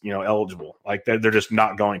he's eligible. Like they're just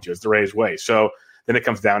not going to. It's the Rays way. So then it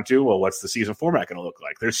comes down to, well, what's the season format going to look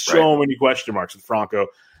like? There's so many question marks with Franco.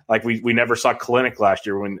 Like we never saw Kalinick last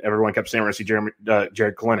year when everyone kept saying we're going to see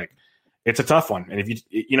Jared Kalinick. It's a tough one. And if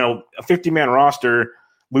a 50-man roster,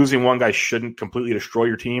 losing one guy shouldn't completely destroy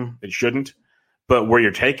your team. It shouldn't. But where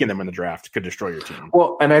you're taking them in the draft could destroy your team.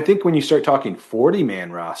 Well, and I think when you start talking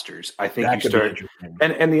 40-man rosters, I think you start –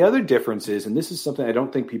 and the other difference is, and this is something I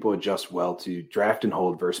don't think people adjust well to, draft and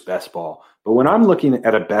hold versus best ball. But when I'm looking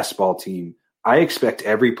at a best ball team, I expect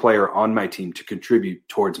every player on my team to contribute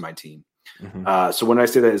towards my team. Mm-hmm. So when I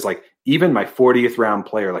say that, is like even my 40th round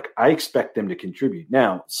player, like I expect them to contribute.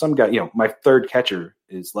 Now, some guy, my third catcher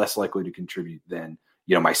is less likely to contribute than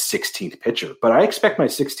my 16th pitcher, but I expect my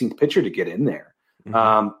 16th pitcher to get in there.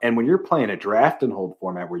 Mm-hmm. And when you're playing a draft and hold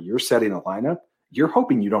format where you're setting a lineup, you're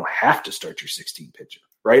hoping you don't have to start your 16th pitcher,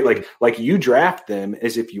 right? Like you draft them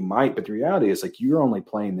as if you might, but the reality is like you're only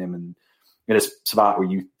playing them in a spot where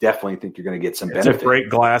you definitely think you're going to get some benefit. It's a break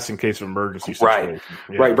glass in case of emergency situation. Right.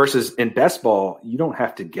 Yeah. Right. Versus in best ball, you don't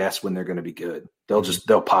have to guess when they're going to be good.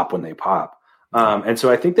 They'll pop when they pop. And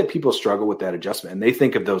so I think that people struggle with that adjustment and they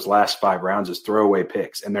think of those last 5 rounds as throwaway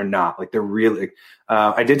picks, and they're not. Like they're really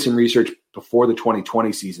I did some research before the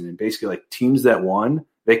 2020 season, and basically like teams that won,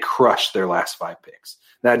 they crushed their last 5 picks.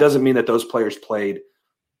 Now it doesn't mean that those players played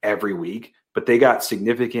every week, but they got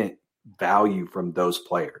significant value from those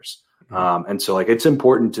players. And so like it's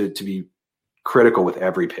important to be critical with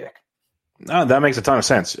every pick. No, that makes a ton of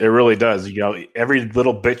sense. It really does. Every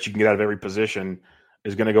little bit you can get out of every position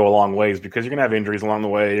is going to go a long ways because you're going to have injuries along the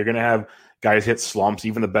way. You're going to have guys hit slumps.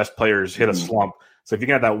 Even the best players hit a slump. So if you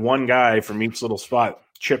can have that one guy from each little spot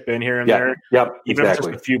chip in here and there, even if it's just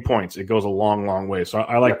a few points, it goes a long, long way. So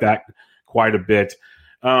I like that quite a bit.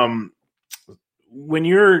 When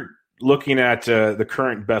you're looking at the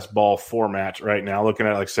current best ball format right now, looking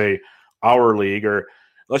at like say our league, or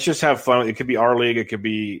let's just have fun. It could be our league. It could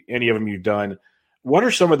be any of them you've done. What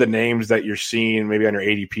are some of the names that you're seeing maybe on your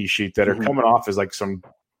ADP sheet that are coming off as like some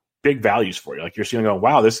big values for you? Like you're seeing,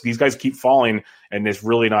 wow, these guys keep falling and it's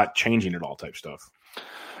really not changing at all type stuff.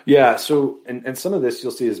 Yeah. So, and some of this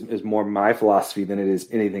you'll see is more my philosophy than it is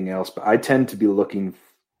anything else, but I tend to be looking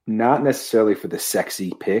not necessarily for the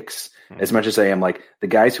sexy picks as much as I am like the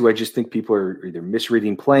guys who I just think people are either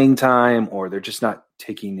misreading playing time or they're just not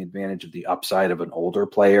taking advantage of the upside of an older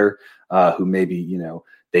player who maybe,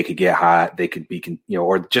 they could get hot, they could be,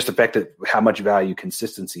 or just the fact that how much value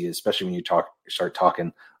consistency is, especially when you start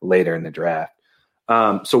talking later in the draft.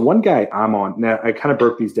 So one guy I'm on now, I kind of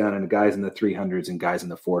broke these down into guys in the 300s and guys in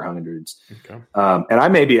the 400s. Okay. And I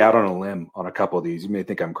may be out on a limb on a couple of these. You may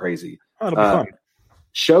think I'm crazy. Oh, it'll be fun.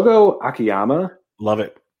 Shogo Akiyama. Love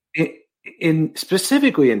it. In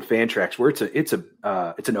specifically in Fantrax, where it's an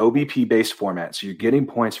OBP based format, so you're getting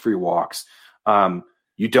points for your walks.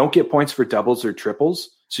 You don't get points for doubles or triples,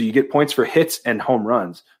 so you get points for hits and home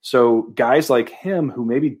runs. So guys like him, who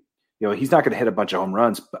maybe he's not going to hit a bunch of home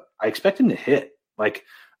runs, but I expect him to hit. And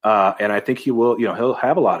I think he will. He'll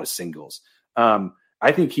have a lot of singles.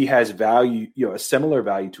 I think he has value, a similar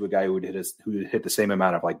value to a guy who would hit the same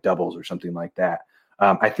amount of like doubles or something like that.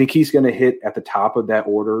 I think he's going to hit at the top of that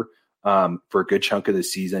order for a good chunk of the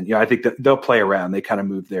season. I think that they'll play around. They kind of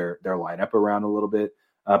move their lineup around a little bit.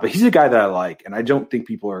 But he's a guy that I like, and I don't think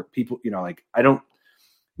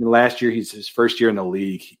last year, he's his first year in the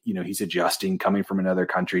league. He's adjusting, coming from another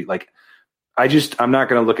country. Like, I'm not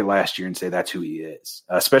going to look at last year and say that's who he is,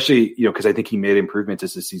 especially, because I think he made improvements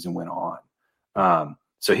as the season went on.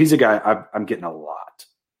 So he's a guy I'm getting a lot.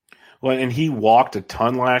 Well, and he walked a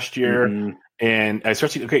ton last year. And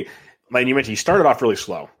especially, like you mentioned, he started off really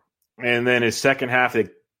slow. And then his second half,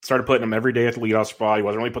 started putting him every day at the leadoff spot. He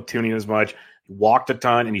wasn't really platooning as much. He walked a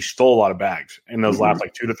ton, and he stole a lot of bags in those last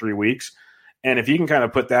 2 to 3 weeks. And if you can kind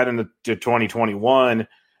of put that into 2021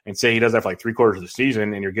 and say he does that for 3/4 of the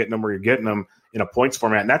season, and you're getting them where you're getting them in a points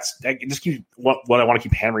format, and that just keeps what I want to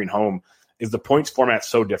keep hammering home is the points format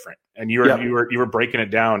so different. And you were breaking it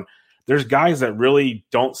down. There's guys that really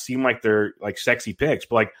don't seem like they're sexy picks,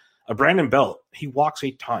 but a Brandon Belt, he walks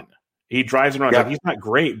a ton. He drives and runs. He's not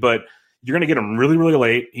great, but you're going to get him really, really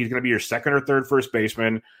late. He's going to be your second or third first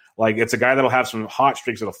baseman. It's a guy that'll have some hot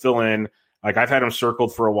streaks that'll fill in. I've had him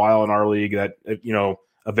circled for a while in our league that,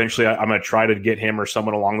 eventually I'm going to try to get him or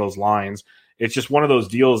someone along those lines. It's just one of those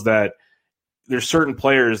deals that there's certain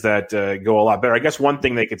players that go a lot better. I guess one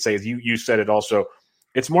thing they could say is you said it also,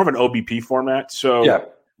 it's more of an OBP format. So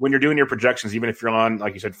when you're doing your projections, even if you're on,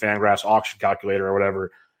 like you said, Fangraphs, auction calculator or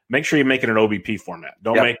whatever, make sure you make it an OBP format.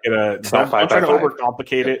 Don't make it don't try to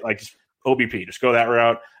overcomplicate it. Just OBP, just go that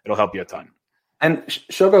route. It'll help you a ton. And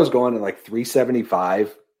Shogo's going at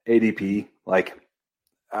 375 ADP.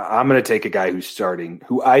 I'm going to take a guy who's starting,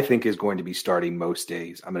 who I think is going to be starting most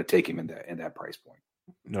days. I'm going to take him in that price point.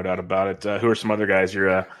 No doubt about it. Who are some other guys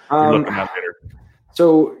you're looking at later?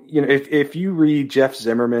 So, if you read Jeff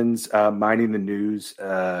Zimmerman's Minding the News,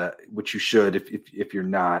 which you should, if you're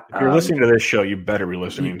not. If you're listening to this show, you better be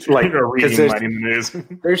listening to or reading Minding the News.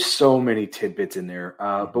 There's so many tidbits in there.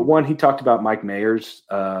 But one, he talked about Mike Mayers.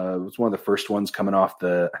 It was one of the first ones coming off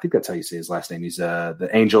I think that's how you say his last name. He's the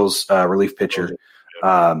Angels relief pitcher.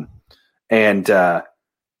 I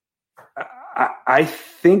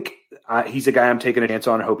think he's a guy I'm taking a chance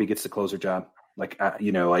on. I hope he gets the closer job.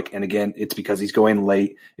 And again, it's because he's going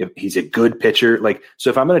late. If he's a good pitcher, so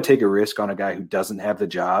if I'm going to take a risk on a guy who doesn't have the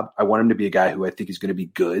job, I want him to be a guy who I think is going to be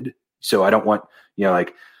good. So I don't want,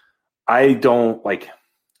 I don't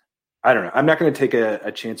know. I'm not going to take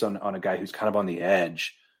a chance on a guy who's kind of on the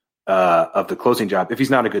edge of the closing job if he's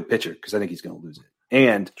not a good pitcher, because I think he's going to lose it.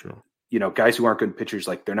 And, guys who aren't good pitchers,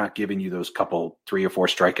 they're not giving you those couple 3 or 4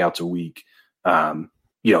 strikeouts a week,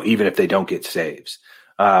 even if they don't get saves.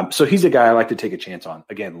 So he's a guy I like to take a chance on.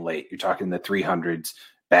 Again, late. You're talking the 300s,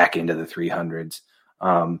 back into the 300s.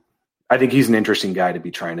 I think he's an interesting guy to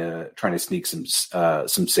be trying to sneak some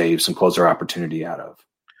saves, some closer opportunity out of.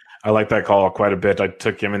 I like that call quite a bit. I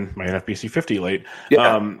took him in my NFBC 50 late.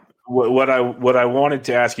 Yeah. What I wanted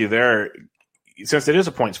to ask you there, since it is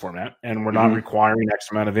a points format and we're not requiring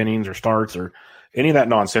X amount of innings or starts or any of that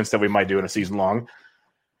nonsense that we might do in a season long,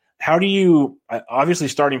 how do you – obviously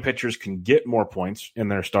starting pitchers can get more points in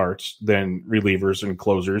their starts than relievers and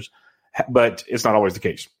closers, but it's not always the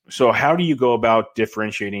case. So how do you go about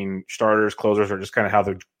differentiating starters, closers, or just kind of how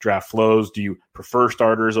the draft flows? Do you prefer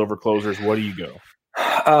starters over closers? What do you go?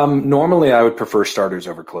 Normally, I would prefer starters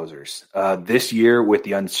over closers. This year, with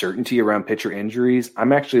the uncertainty around pitcher injuries,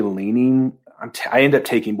 I'm actually leaning – I end up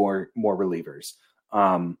taking more relievers.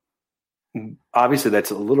 Obviously,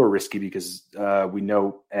 that's a little risky because we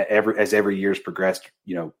know as every year's progressed,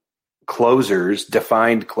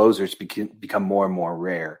 defined closers become more and more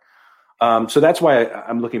rare. So that's why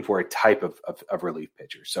I'm looking for a type of relief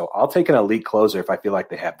pitcher. So I'll take an elite closer if I feel like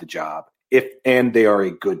they have the job, and they are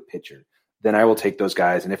a good pitcher. Then I will take those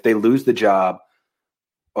guys. And if they lose the job,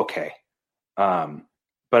 okay. But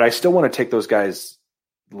I still want to take those guys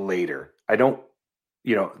later. I don't.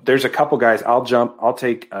 There's a couple guys I'll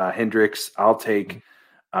take Hendricks. I'll take,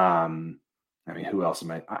 who else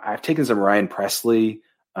am I? I've taken some Ryan Presley,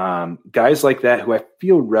 guys like that who I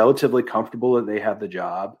feel relatively comfortable that they have the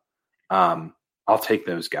job. I'll take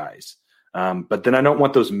those guys. But then I don't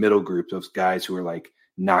want those middle group, those guys who are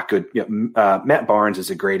not good. Matt Barnes is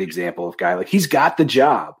a great example of guy. He's got the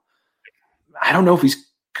job. I don't know if he's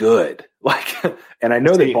good. And I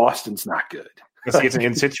know that Boston's not good. See, it's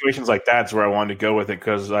in situations like that's where I wanted to go with it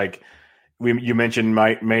because, you mentioned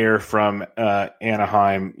Mayer from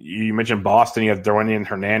Anaheim. You mentioned Boston. You have Darwin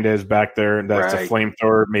Hernandez back there. That's a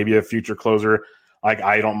flamethrower, maybe a future closer.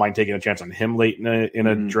 I don't mind taking a chance on him late in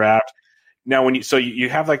a draft. Now, you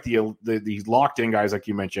have the locked in guys like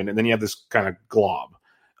you mentioned, and then you have this kind of glob.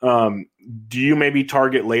 Do you maybe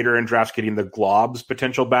target later in drafts getting the glob's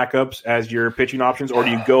potential backups as your pitching options, or do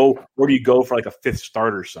you go for a fifth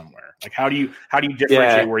starter somewhere? How do you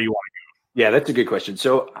differentiate where you want to go? Yeah, that's a good question.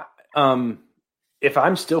 So, if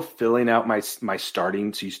I'm still filling out my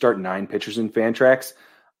starting, so you start 9 pitchers in Fantrax,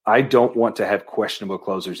 I don't want to have questionable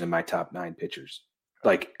closers in my top 9 pitchers,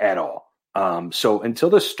 at all. So until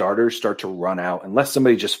the starters start to run out, unless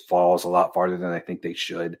somebody just falls a lot farther than I think they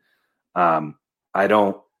should, I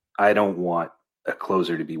don't want a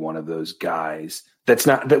closer to be one of those guys. I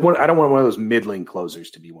don't want one of those middling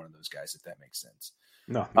closers to be one of those guys, if that makes sense.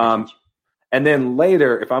 No. And then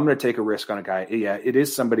later, if I'm going to take a risk on a guy, it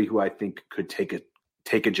is somebody who I think could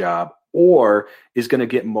take a job or is going to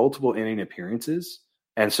get multiple inning appearances.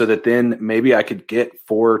 And so that then maybe I could get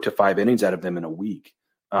 4 to 5 innings out of them in a week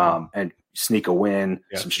and sneak a win,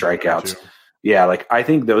 some strikeouts. Yeah, like I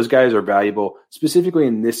think those guys are valuable, specifically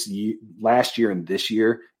in last year and this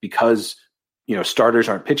year, because starters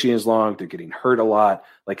aren't pitching as long; they're getting hurt a lot.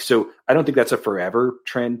 Like, so I don't think that's a forever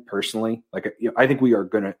trend, personally. Like, I think we are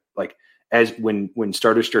gonna as when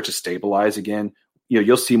starters start to stabilize again,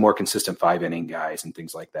 you'll see more consistent 5-inning guys and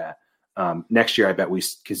things like that. Next year, I bet we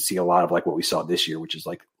could see a lot of like what we saw this year, which is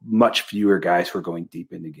like much fewer guys who are going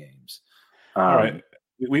deep into games. All right.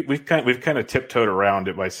 We've kind of tiptoed around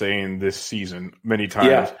it by saying this season many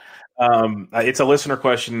times. Yeah. It's a listener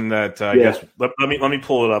question that I guess let me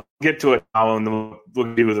pull it up. Get to it now, and then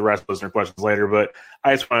we'll deal with the rest of the listener questions later. But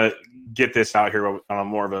I just want to get this out here on a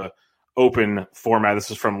more of a open format.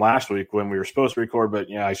 This is from last week when we were supposed to record,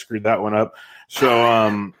 but I screwed that one up.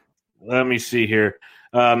 So let me see here.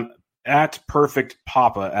 At Perfect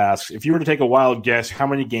Papa asks, if you were to take a wild guess, how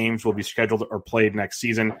many games will be scheduled or played next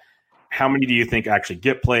season? How many do you think actually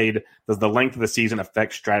get played? Does the length of the season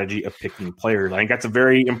affect strategy of picking players? I think that's a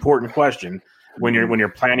very important question when you're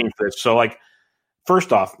planning for this. So, like,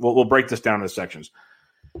 first off, we'll break this down into sections.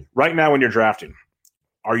 Right now, when you're drafting,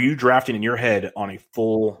 are you drafting in your head on a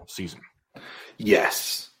full season?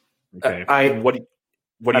 Yes. Okay. What do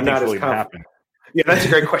you think is really going to happen? Yeah, that's a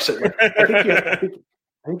great question.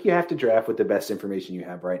 I think you have to draft with the best information you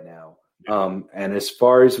have right now. And as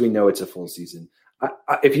far as we know, it's a full season.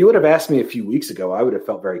 If you would have asked me a few weeks ago, I would have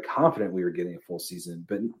felt very confident we were getting a full season.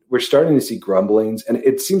 But we're starting to see grumblings, and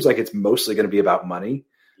it seems like it's mostly going to be about money.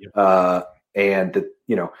 Yep. And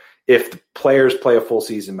if the players play a full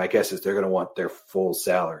season, my guess is they're going to want their full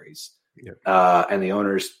salaries. Yep. And the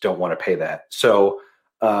owners don't want to pay that. So,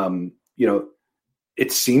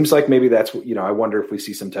 it seems like maybe that's what, I wonder if we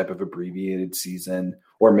see some type of abbreviated season,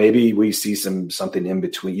 or maybe we see something in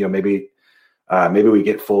between, maybe we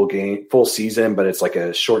get full season, but it's like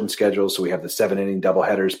a shortened schedule. So we have the 7-inning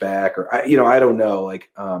doubleheaders back, or, I don't know,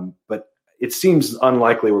 but it seems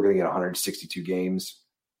unlikely we're going to get 162 games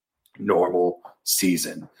normal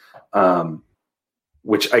season.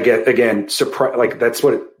 Which I get, again, that's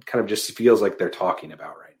what it kind of just feels like they're talking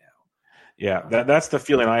about right now. Yeah, that's the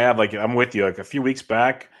feeling I have. Like, I'm with you. Like, a few weeks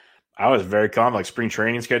back, I was very calm. Like, spring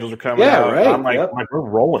training schedules are coming out. Right. I'm like, we're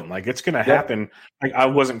rolling. Like, it's going to happen. Like, I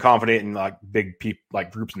wasn't confident in like big people,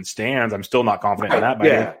 like groups and stands. I'm still not confident in that. I'm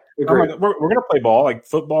like, we're going to play ball. Like,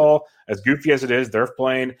 football, as goofy as it is, they're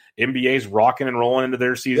playing. NBA's rocking and rolling into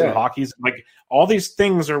their season. Yeah. Hockey's like, all these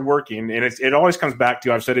things are working, and it always comes back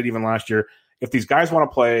to, I've said it even last year, if these guys want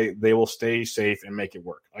to play, they will stay safe and make it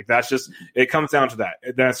work. Like, that's just, it comes down to that.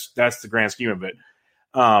 That's the grand scheme of it.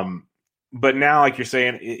 But now, like you're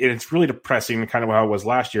saying, it's really depressing, kind of how it was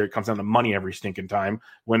last year. It comes down to money every stinking time.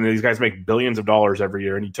 When these guys make billions of dollars every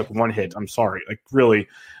year and you took one hit, I'm sorry. Like, really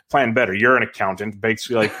plan better. You're an accountant.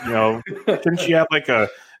 Basically, like, shouldn't you have like a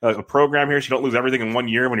program here so you don't lose everything in 1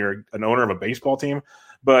 year when you're an owner of a baseball team?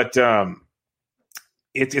 But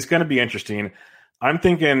it's going to be interesting. I'm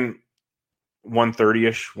thinking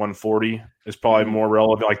 130-ish, 140 is probably more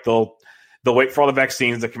relevant. Like, they'll wait for all the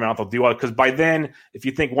vaccines to come out. They'll do all, because by then, if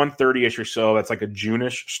you think 130-ish or so, that's like a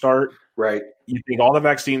June-ish start. Right. You think all the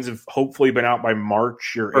vaccines have hopefully been out by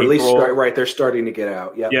March or April. At least right. They're starting to get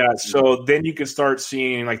out. Yep. Yeah. So then you can start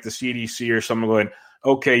seeing like the CDC or someone going,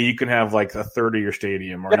 okay, you can have like a third of your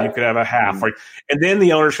stadium, or you could have a half. Right. And then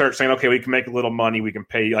the owners start saying, okay, we can make a little money. We can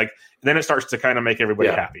pay. Like, then it starts to kind of make everybody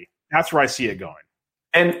happy. That's where I see it going.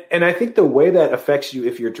 And I think the way that affects you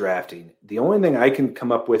if you're drafting, the only thing I can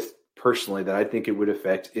come up with personally that I think it would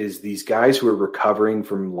affect is these guys who are recovering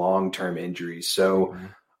from long-term injuries. So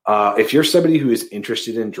if you're somebody who is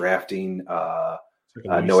interested in drafting Noah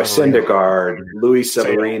Syndergaard, Luis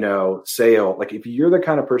Severino, Sale, like, if you're the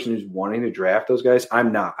kind of person who's wanting to draft those guys,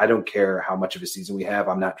 I'm not. I don't care how much of a season we have.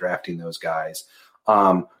 I'm not drafting those guys.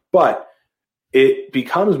 But it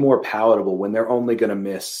becomes more palatable when they're only going to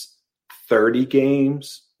miss 30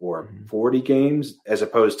 games or 40 games as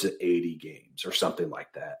opposed to 80 games or something like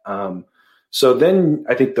that. So then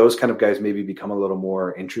I think those kind of guys maybe become a little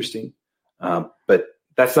more interesting. But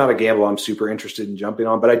that's not a gamble I'm super interested in jumping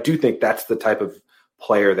on. But I do think that's the type of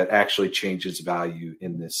player that actually changes value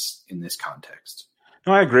in this context.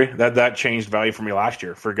 No, I agree. That changed value for me last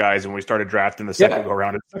year for guys when we started drafting the second go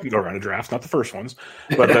around of drafts, not the first ones,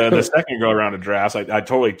 but the second go around of drafts. I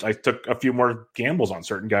took a few more gambles on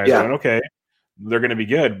certain guys. Going, okay, they're going to be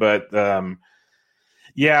good, but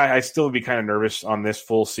I still would be kind of nervous on this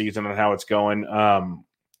full season and how it's going.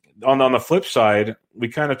 on the flip side, we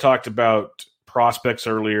kind of talked about prospects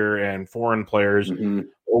earlier and foreign players. Mm-hmm.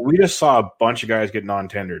 Well, we just saw a bunch of guys get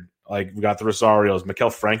non-tendered. Like we got the Rosarios, Mikael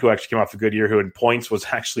Franco actually came off a good year, who in points was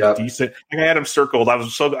actually decent. Like I had him circled. I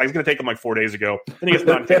was going to take him like 4 days ago. Then he gets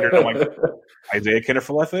non-tendered. I'm like, Isaiah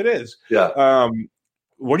Kinner-Falefa it is. Yeah.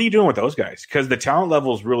 What are you doing with those guys? Because the talent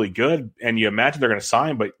level is really good, and you imagine they're going to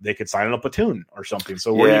sign, but they could sign in a platoon or something.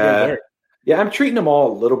 So where are you going there? Yeah, I'm treating them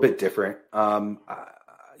all a little bit different.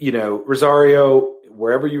 Rosario,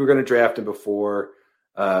 wherever you were going to draft him before,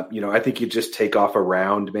 I think you just take off a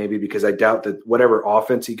round maybe, because I doubt that whatever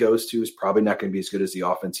offense he goes to is probably not going to be as good as the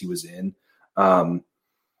offense he was in. That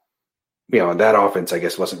offense, I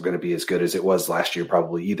guess, wasn't going to be as good as it was last year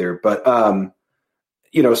probably either. But,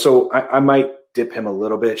 so I might dip him a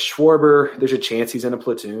little bit. Schwarber, there's a chance he's in a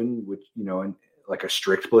platoon, which, in like a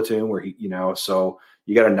strict platoon where so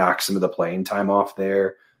you got to knock some of the playing time off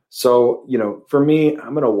there. So, for me,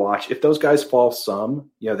 I'm going to watch. If those guys fall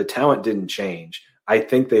some, the talent didn't change. I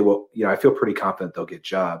think they will, I feel pretty confident they'll get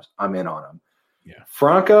jobs. I'm in on them. Yeah.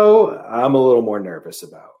 Franco, I'm a little more nervous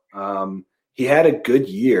about. He had a good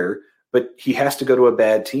year, but he has to go to a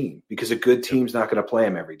bad team because a good team's not going to play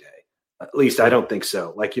him every day. At least I don't think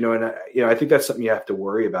so. I think that's something you have to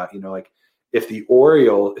worry about. If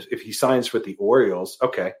he signs with the Orioles,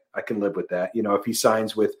 okay, I can live with that. If he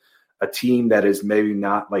signs with a team that is maybe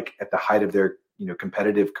not like at the height of their,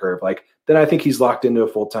 competitive curve, then I think he's locked into a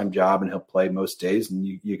full-time job and he'll play most days, and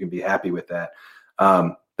you can be happy with that.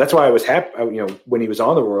 That's why I was happy, when he was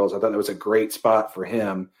on the Royals. I thought that was a great spot for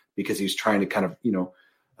him because he's trying to kind of,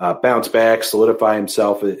 bounce back, solidify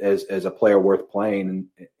himself as a player worth playing.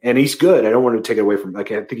 And he's good. I don't want to take it away from, I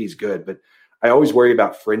think he's good, but I always worry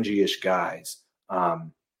about fringy-ish guys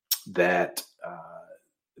that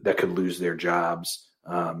could lose their jobs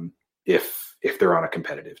if they're on a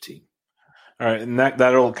competitive team. All right, and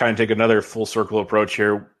that'll kind of take another full circle approach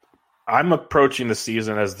here. I'm approaching the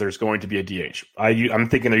season as there's going to be a DH. I'm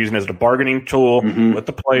thinking they're using it as a bargaining tool with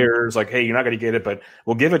the players. Like, hey, you're not going to get it, but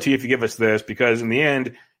we'll give it to you if you give us this, because in the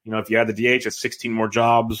end, if you add the DH, it's 16 more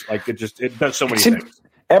jobs. Like it does so many things.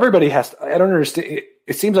 Everybody has to, I don't understand.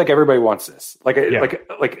 It seems like everybody wants this. Like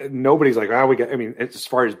nobody's like, as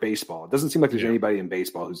far as baseball, it doesn't seem like there's anybody in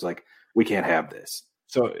baseball who's like, we can't have this.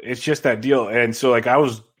 So it's just that deal. And so I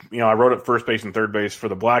was, I wrote at first base and third base for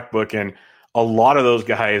the Black Book, and a lot of those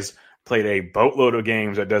guys played a boatload of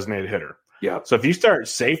games at designated hitter. Yeah. So if you start,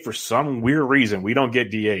 say, for some weird reason, we don't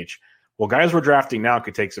get DH, well, guys we're drafting now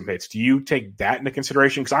could take some hits. Do you take that into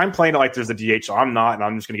consideration? Because I'm playing it like there's a DH, so I'm not, and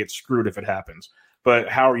I'm just going to get screwed if it happens. But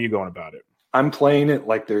how are you going about it? I'm playing it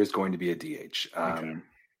like there's going to be a DH. Okay.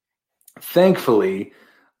 Thankfully,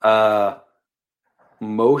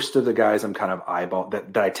 most of the guys I'm kind of eyeball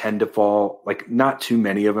that I tend to fall, like not too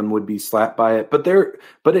many of them would be slapped by it, but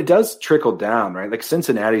it does trickle down, right? Like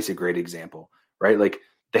Cincinnati's a great example, right? Like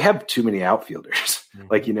they have too many outfielders,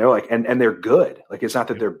 and they're good. Like it's not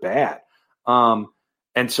that they're bad. And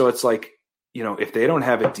so it's like, if they don't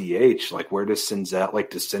have a DH, like where does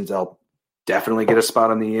Senzel definitely get a spot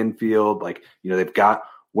on the infield? Like, they've got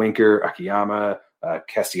Winker, Akiyama,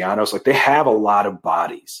 Castellanos, like they have a lot of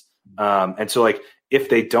bodies. And so like, if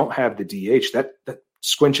they don't have the DH, that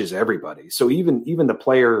squinches everybody. So even if the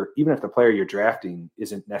player you're drafting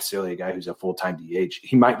isn't necessarily a guy who's a full-time DH,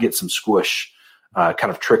 he might get some squish, kind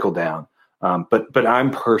of trickle down. But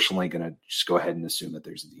I'm personally going to just go ahead and assume that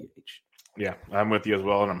there's a DH. Yeah, I'm with you as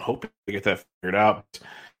well, and I'm hoping to get that figured out. It's going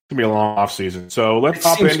to be a long off season. So let's it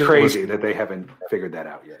hop seems into crazy that they haven't figured that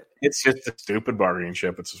out yet. It's just a stupid bargaining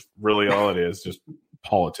chip. It's really all it is, just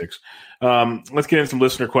politics. Let's get into some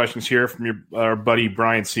listener questions here from our buddy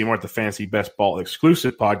Brian Seymour at the Fantasy Best Ball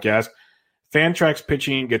exclusive podcast. Fantrax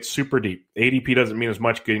pitching gets super deep. ADP doesn't mean as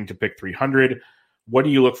much getting to pick 300. What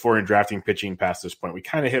do you look for in drafting pitching past this point? We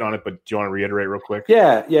kind of hit on it, but do you want to reiterate real quick?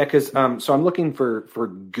 Yeah, because so I'm looking for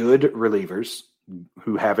good relievers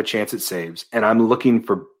who have a chance at saves, and I'm looking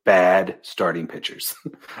for bad starting pitchers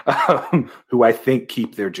who I think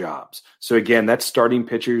keep their jobs. So again, that's starting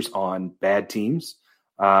pitchers on bad teams.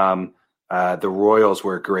 The Royals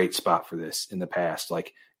were a great spot for this in the past,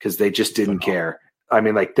 because they just didn't care. I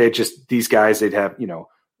mean, these guys, they'd have,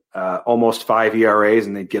 almost 5 ERAs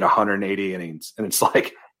and they'd get 180 innings. And it's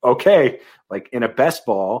like, okay, like in a best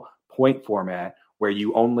ball point format where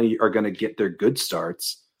you only are going to get their good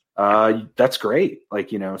starts, that's great.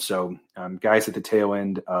 So guys at the tail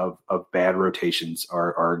end of bad rotations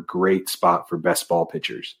are a great spot for best ball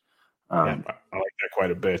pitchers. I like that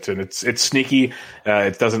quite a bit, and it's sneaky.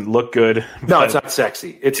 It doesn't look good. No, it's not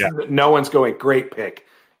sexy. No one's going great pick.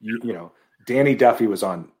 Danny Duffy was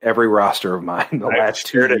on every roster of mine the last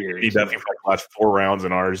 2 years. Danny Duffy for the last 4 rounds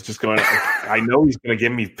in ours, just going. I know he's going to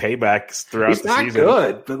give me paybacks throughout the season. He's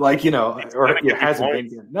not good, but or hasn't been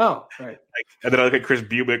good. No, right. And then I look at Chris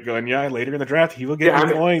Bubick going, later in the draft he will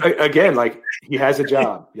get points again. He has a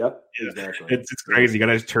job. Yep, exactly. It's crazy. You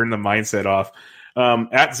got to just turn the mindset off.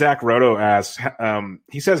 At Zach Roto asks,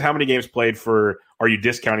 he says, how many games played are you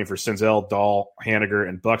discounting for Senzel, Dahl, Haniger,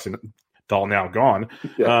 and Buxton? Dahl now gone.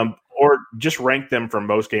 Yeah. Or just rank them from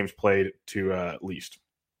most games played to least.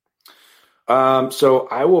 So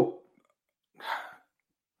I will,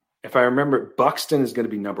 if I remember, Buxton is going to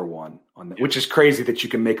be number one on that, which is crazy that you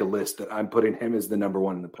can make a list that I'm putting him as the number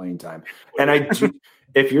one in the playing time. And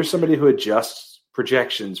if you're somebody who adjusts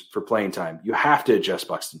projections for playing time, you have to adjust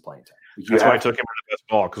Buxton playing time. That's why I took him for the best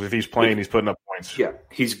ball, because if he's playing, he's putting up points. Yeah,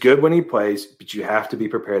 he's good when he plays, but you have to be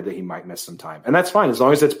prepared that he might miss some time. And that's fine. As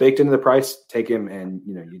long as that's baked into the price, take him, and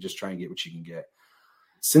you just try and get what you can get.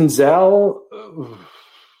 Senzel's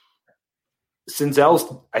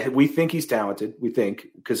we think he's talented. We think,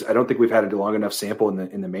 because I don't think we've had a long enough sample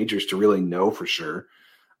in the majors to really know for sure.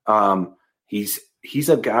 He's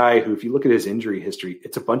a guy who, if you look at his injury history,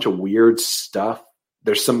 it's a bunch of weird stuff.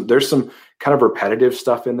 There's some kind of repetitive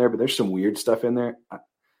stuff in there, but there's some weird stuff in there.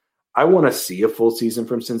 I want to see a full season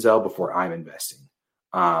from Senzel before I'm investing.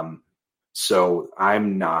 So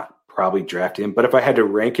I'm not probably drafting him, but if I had to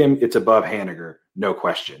rank him, it's above Haniger, no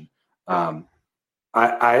question.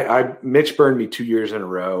 Mitch burned me 2 years in a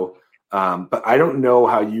row, but I don't know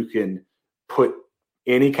how you can put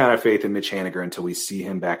any kind of faith in Mitch Haniger until we see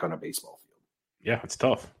him back on a baseball field. Yeah, it's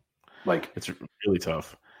tough. It's really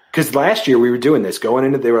tough. Because last year we were doing this going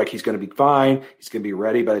into, they were like, he's going to be fine. He's going to be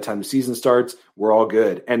ready by the time the season starts. We're all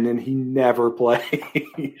good. And then he never played.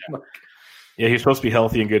 Yeah, he was supposed to be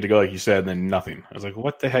healthy and good to go, like you said, and then nothing. I was like,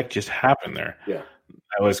 what the heck just happened there? Yeah.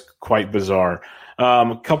 That was quite bizarre.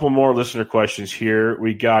 A couple more listener questions here.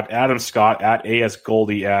 We got Adam Scott at AS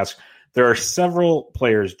Goldie asks, there are several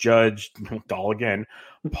players, Judge, Dahl again,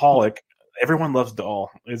 Pollock. Everyone loves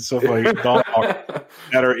Dahl. It's so funny. Dahl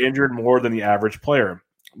that are injured more than the average player.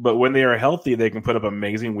 But when they are healthy, they can put up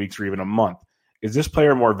amazing weeks or even a month. Is this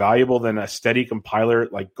player more valuable than a steady compiler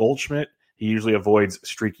like Goldschmidt? He usually avoids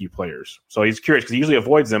streaky players. So he's curious because he usually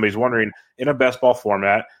avoids them, but he's wondering, in a best ball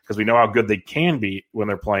format, because we know how good they can be when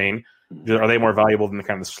they're playing, are they more valuable than the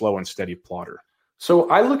kind of slow and steady plotter? So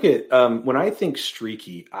I look at, when I think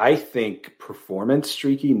streaky, I think performance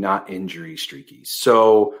streaky, not injury streaky.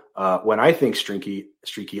 So when I think streaky,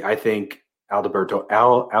 I think Alberto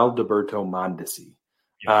Mondesi.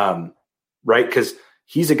 Right? Because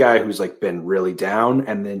he's a guy who's been really down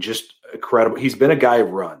and then just incredible. He's been a guy who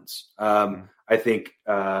runs. I think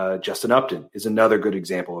Justin Upton is another good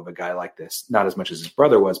example of a guy like this. Not as much as his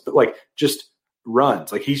brother was, but just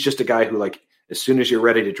runs. He's just a guy who as soon as you're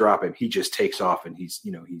ready to drop him, he just takes off and he's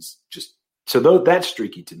just so that's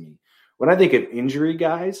streaky to me. When I think of injury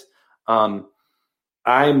guys, I'm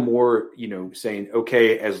more saying,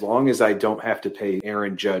 okay, as long as I don't have to pay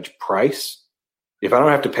Aaron Judge price. If I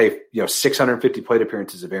don't have to pay, 650 plate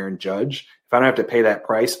appearances of Aaron Judge, if I don't have to pay that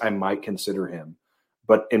price, I might consider him.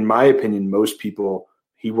 But in my opinion, most people,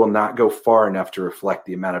 he will not go far enough to reflect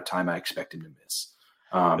the amount of time I expect him to miss.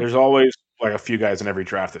 There's always a few guys in every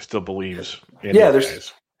draft that still believes in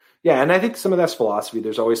guys. Yeah, and I think some of that's philosophy.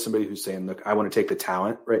 There's always somebody who's saying, look, I want to take the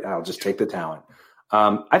talent, right? I'll just take the talent.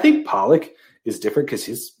 I think Pollock is different because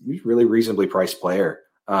he's really reasonably priced player.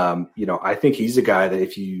 I think he's a guy that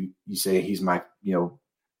if you say he's my,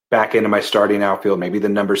 back into my starting outfield, maybe the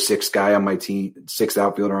number 6 guy on my team, 6th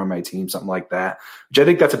outfielder on my team, something like that, which I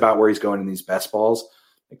think that's about where he's going in these best balls.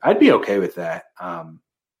 I'd be okay with that.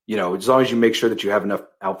 As long as you make sure that you have enough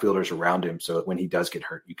outfielders around him so that when he does get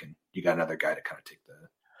hurt, you got another guy to kind of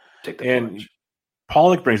take the and plunge.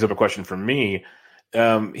 Pollock brings up a question for me.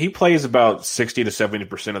 He plays about 60 to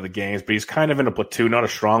 70% of the games, but he's kind of in a platoon, not a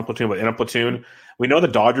strong platoon, but in a platoon. We know the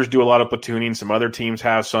Dodgers do a lot of platooning. Some other teams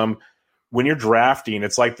have some. When you're drafting,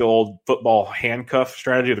 it's like the old football handcuff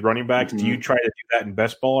strategy of the running backs. Mm-hmm. Do you try to do that in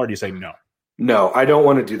best ball, or do you say no? No, I don't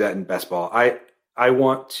want to do that in best ball. I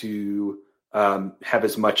want to have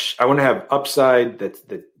as much. I want to have upside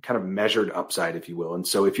that kind of measured upside, if you will. And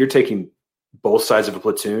so if you're taking both sides of a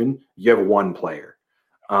platoon, you have one player.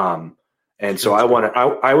 And so I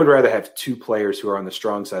would rather have 2 players who are on the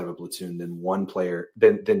strong side of a platoon than one player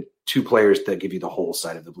than 2 players that give you the whole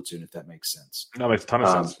side of the platoon, if that makes sense. That makes a ton of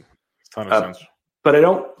sense. Sense. But I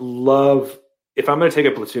don't love, if I'm going to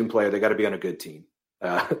take a platoon player, they got to be on a good team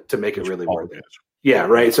to make it really worth it. Yeah,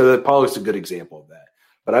 right. So Pollock's a good example of that.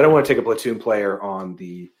 But I don't want to take a platoon player on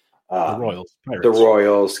the The Royals. Pirates. The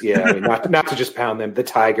Royals, yeah. I mean, not to just pound them. The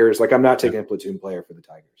Tigers. Like, I'm not taking a platoon player for the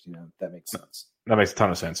Tigers. You know, that makes sense. That makes a ton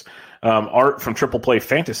of sense. Art from Triple Play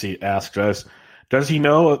Fantasy asked us, does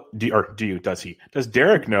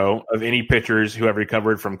Derek know of any pitchers who have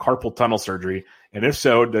recovered from carpal tunnel surgery? And if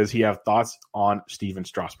so, does he have thoughts on Steven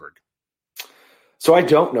Strasburg? So I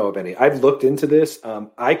don't know of any. I've looked into this.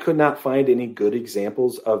 I could not find any good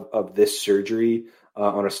examples of this surgery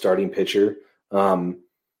on a starting pitcher.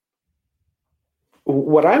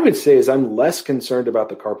 What I would say is I'm less concerned about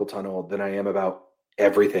the carpal tunnel than I am about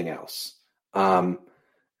everything else. You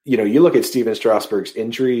look at Steven Strasburg's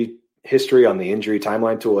injury history on the injury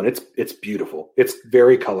timeline tool, and it's beautiful. It's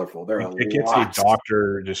very colorful. It gets a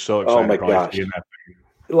doctor just so excited. Oh my gosh!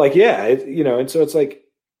 Like, yeah, and so it's like,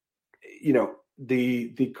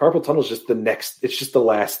 the carpal tunnel is just the next. It's just the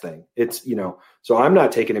last thing. It's so I'm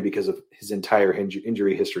not taking it because of his entire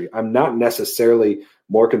injury history. I'm not necessarily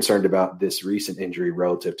more concerned about this recent injury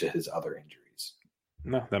relative to his other injuries.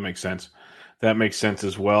 No, that makes sense. That makes sense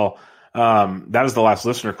as well. That is the last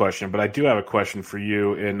listener question, but I do have a question for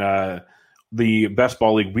you in the best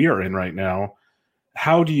ball league we are in right now.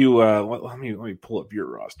 How do you? Let me pull up your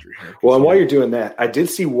roster here. Well, and while you're doing that, I did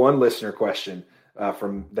see one listener question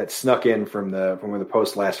from that snuck in from the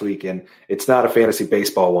post last week, and it's not a fantasy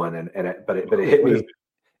baseball one, but it hit me.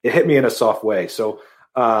 It hit me in a soft way. So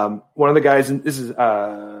one of the guys, and this is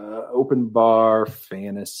Open Bar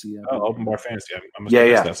Fantasy. Open Bar Fantasy.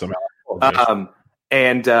 Yeah. That somehow.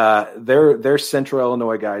 And they're Central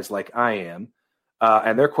Illinois guys like I am,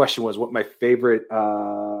 and their question was what my favorite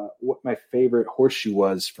horseshoe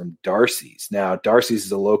was from Darcy's. Now, Darcy's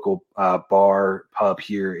is a local bar pub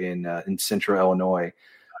here in Central Illinois,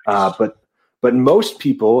 nice. But most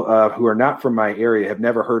people who are not from my area have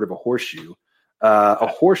never heard of a horseshoe. A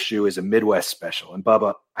horseshoe is a Midwest special, and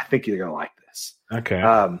Bubba, I think you're gonna like this.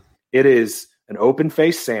 Okay, it is an open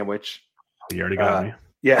face sandwich. You already got me.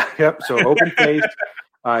 Yeah, yep. So open face.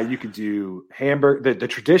 You could do hamburger. The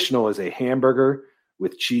traditional is a hamburger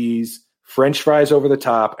with cheese, French fries over the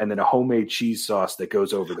top, and then a homemade cheese sauce that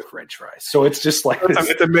goes over the French fries. So it's just like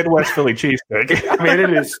it's a Midwest Philly cheesesteak. I mean,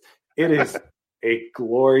 it is a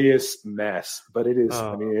glorious mess, but it is.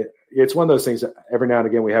 I mean, it's one of those things that every now and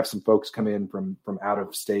again we have some folks come in from out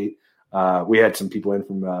of state. We had some people in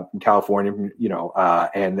from California,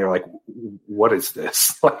 and they're like, "What is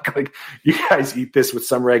this? like you guys eat this with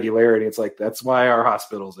some regularity?" It's like that's why our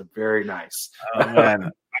hospitals are very nice. Oh man,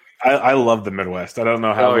 I love the Midwest. I don't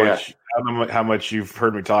know how much. Yeah. I don't know how much you've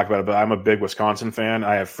heard me talk about it, but I'm a big Wisconsin fan.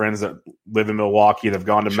 I have friends that live in Milwaukee. They've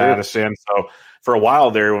gone to Madison. So for a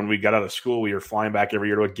while there, when we got out of school, we were flying back every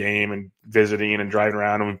year to a game and visiting and driving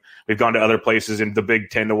around. And we've gone to other places in the Big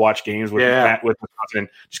Ten to watch games with Wisconsin and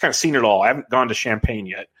just kind of seen it all. I haven't gone to Champaign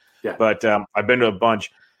yet, but I've been to a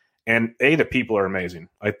bunch. And the people are amazing.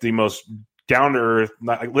 Like the most down to earth.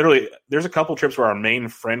 Literally, there's a couple trips where our main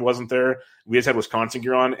friend wasn't there. We just had Wisconsin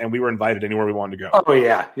gear on, and we were invited anywhere we wanted to go. Oh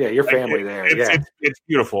yeah, your family there. It's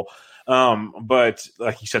beautiful. But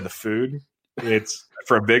like you said, the food. It's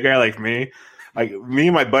for a big guy like me. Like me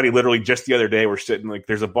and my buddy, literally just the other day, we're sitting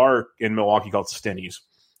there's a bar in Milwaukee called Stinny's,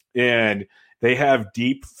 and they have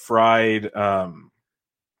deep fried. Why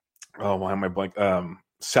am I blank?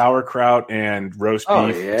 Sauerkraut and roast beef. Oh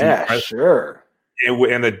yeah, sure.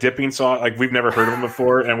 And the dipping sauce, like we've never heard of them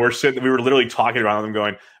before, and we were literally talking about them,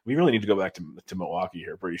 going, "We really need to go back to Milwaukee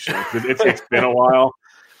here pretty soon." It's been a while,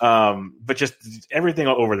 but just everything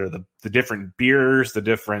over there, the different beers, the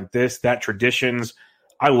different that traditions.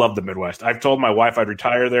 I love the Midwest. I've told my wife I'd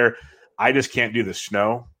retire there. I just can't do the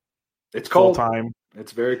snow. It's cold. Time.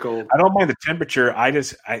 It's very cold. I don't mind the temperature.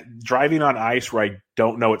 Driving on ice where I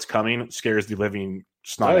don't know it's coming scares the living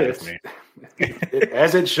snot out of me.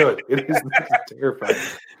 As it should. It is terrifying.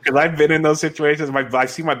 Because I've been in those situations. I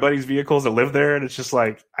see my buddies' vehicles that live there, and it's just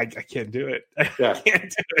like I can't do it. I can't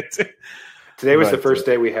do it. Today was the first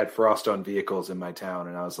day we had frost on vehicles in my town,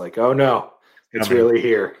 and I was like, "Oh no, it's really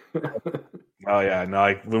here." Oh yeah,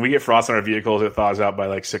 no. When we get frost on our vehicles, it thaws out by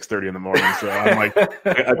 6:30 in the morning. So I'm like,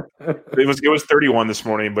 it was 31 this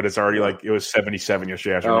morning, but it's already it was 77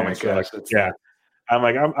 yesterday afternoon. Oh my gosh, yeah. I'm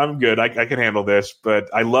like, I'm good. I can handle this, but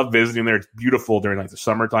I love visiting there. It's beautiful during the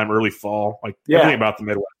summertime, early fall. Everything about the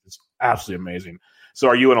Midwest is absolutely amazing. So,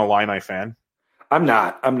 are you an Illini fan? I'm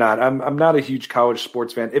not. I'm not a huge college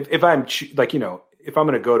sports fan. If I'm if I'm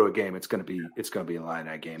going to go to a game, it's going to be a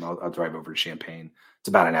Illini game. I'll drive over to Champaign. It's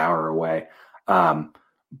about an hour away.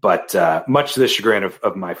 But much to the chagrin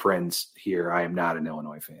of my friends here, I am not an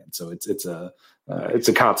Illinois fan. So it's a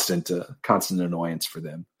constant annoyance for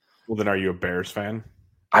them. Well, then are you a Bears fan?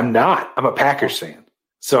 I'm not. I'm a Packers fan.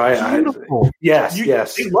 So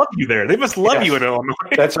yes. They love you there. They must love you in Illinois.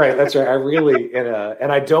 That's right. I really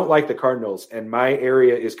and I don't like the Cardinals, and my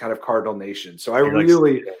area is kind of Cardinal Nation. So I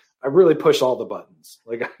really push all the buttons.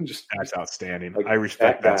 Like that's outstanding. Like, I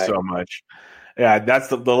respect that so much. Yeah,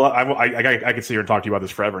 that's I could sit here and talk to you about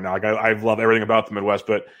this forever now. Like I love everything about the Midwest,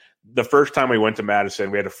 but the first time we went to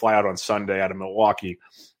Madison, we had to fly out on Sunday out of Milwaukee,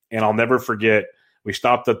 and I'll never forget. We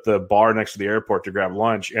stopped at the bar next to the airport to grab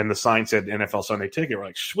lunch, and the sign said NFL Sunday Ticket. We're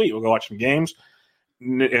like, sweet, we'll go watch some games.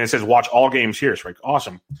 And it says, watch all games here. So we're like,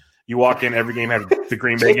 awesome. You walk in, every game had the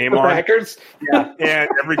Green Bay game on. Packers? Yeah, and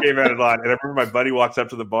every game had it on. And I remember my buddy walks up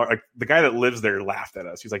to the bar. Like, the guy that lives there laughed at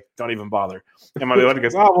us. He's like, don't even bother. And my buddy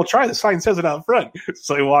goes, oh, we'll try. The sign says it out front.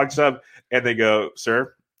 So he walks up, and they go,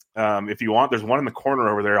 sir, if you want, there's one in the corner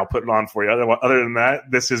over there. I'll put it on for you. Other than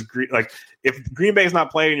that, this is like if Green Bay's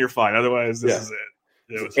not playing, you're fine. Otherwise, this is it.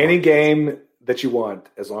 Any game that you want,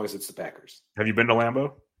 as long as it's the Packers. Have you been to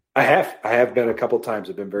Lambeau? I have been a couple of times.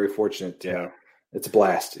 I've been very fortunate. Yeah, it's a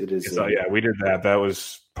blast. It is. We did that. That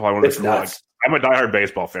was probably one of the cool. Like, I'm a diehard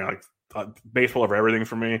baseball fan. Like baseball over everything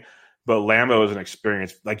for me. But Lambeau is an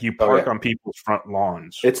experience. Like you park on people's front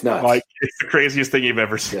lawns. It's nuts. Like it's the craziest thing you've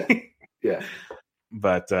ever seen. Yeah.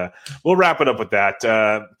 But we'll wrap it up with that.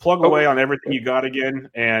 Plug away on everything you got again,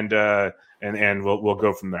 and we'll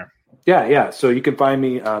go from there. Yeah. So you can find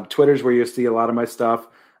me. Twitter's where you'll see a lot of my stuff.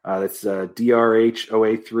 That's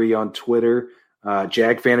DRHOA3 on Twitter.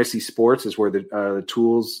 Jag Fantasy Sports is where the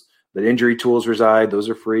tools, the injury tools reside. Those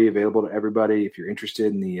are free, available to everybody. If you're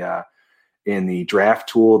interested in the draft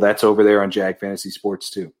tool, that's over there on Jag Fantasy Sports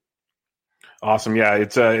too. Awesome. Yeah,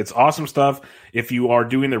 it's awesome stuff. If you are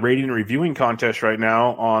doing the rating and reviewing contest right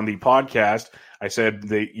now on the podcast, I said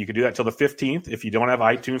that you could do that till the 15th. If you don't have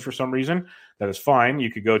iTunes for some reason, that is fine.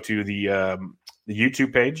 You could go to the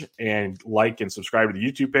YouTube page and like and subscribe to the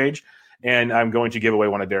YouTube page. And I'm going to give away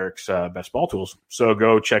one of Derek's best ball tools. So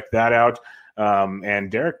go check that out.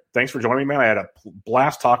 And Derek, thanks for joining me, man. I had a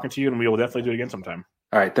blast talking to you, and we will definitely do it again sometime.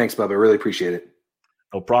 All right. Thanks, Bubba. I really appreciate it.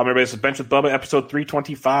 No problem, everybody. This is Bench with Bubba, episode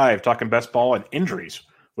 325, talking best ball and injuries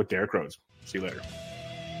with Derek Rhoads. See you later.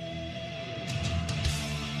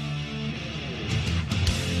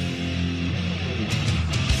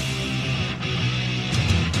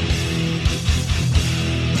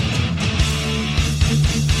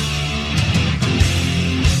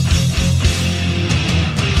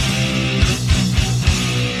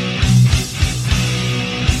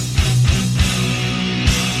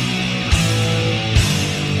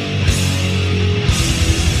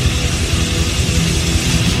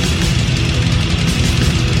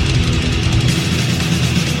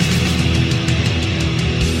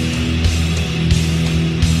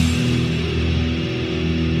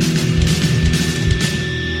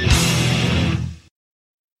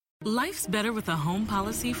 Life's better with a home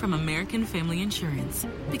policy from American Family Insurance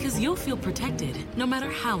because you'll feel protected no matter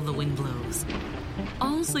how the wind blows.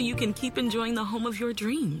 All so you can keep enjoying the home of your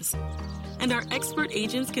dreams. And our expert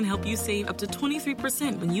agents can help you save up to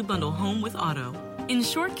 23% when you bundle home with auto.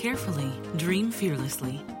 Insure carefully, dream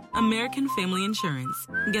fearlessly. American Family Insurance.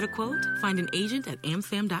 Get a quote? Find an agent at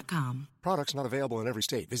amfam.com. Products not available in every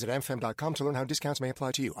state. Visit amfam.com to learn how discounts may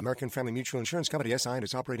apply to you. American Family Mutual Insurance Company, SI and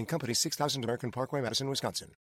its operating company, 6000 American Parkway, Madison, Wisconsin.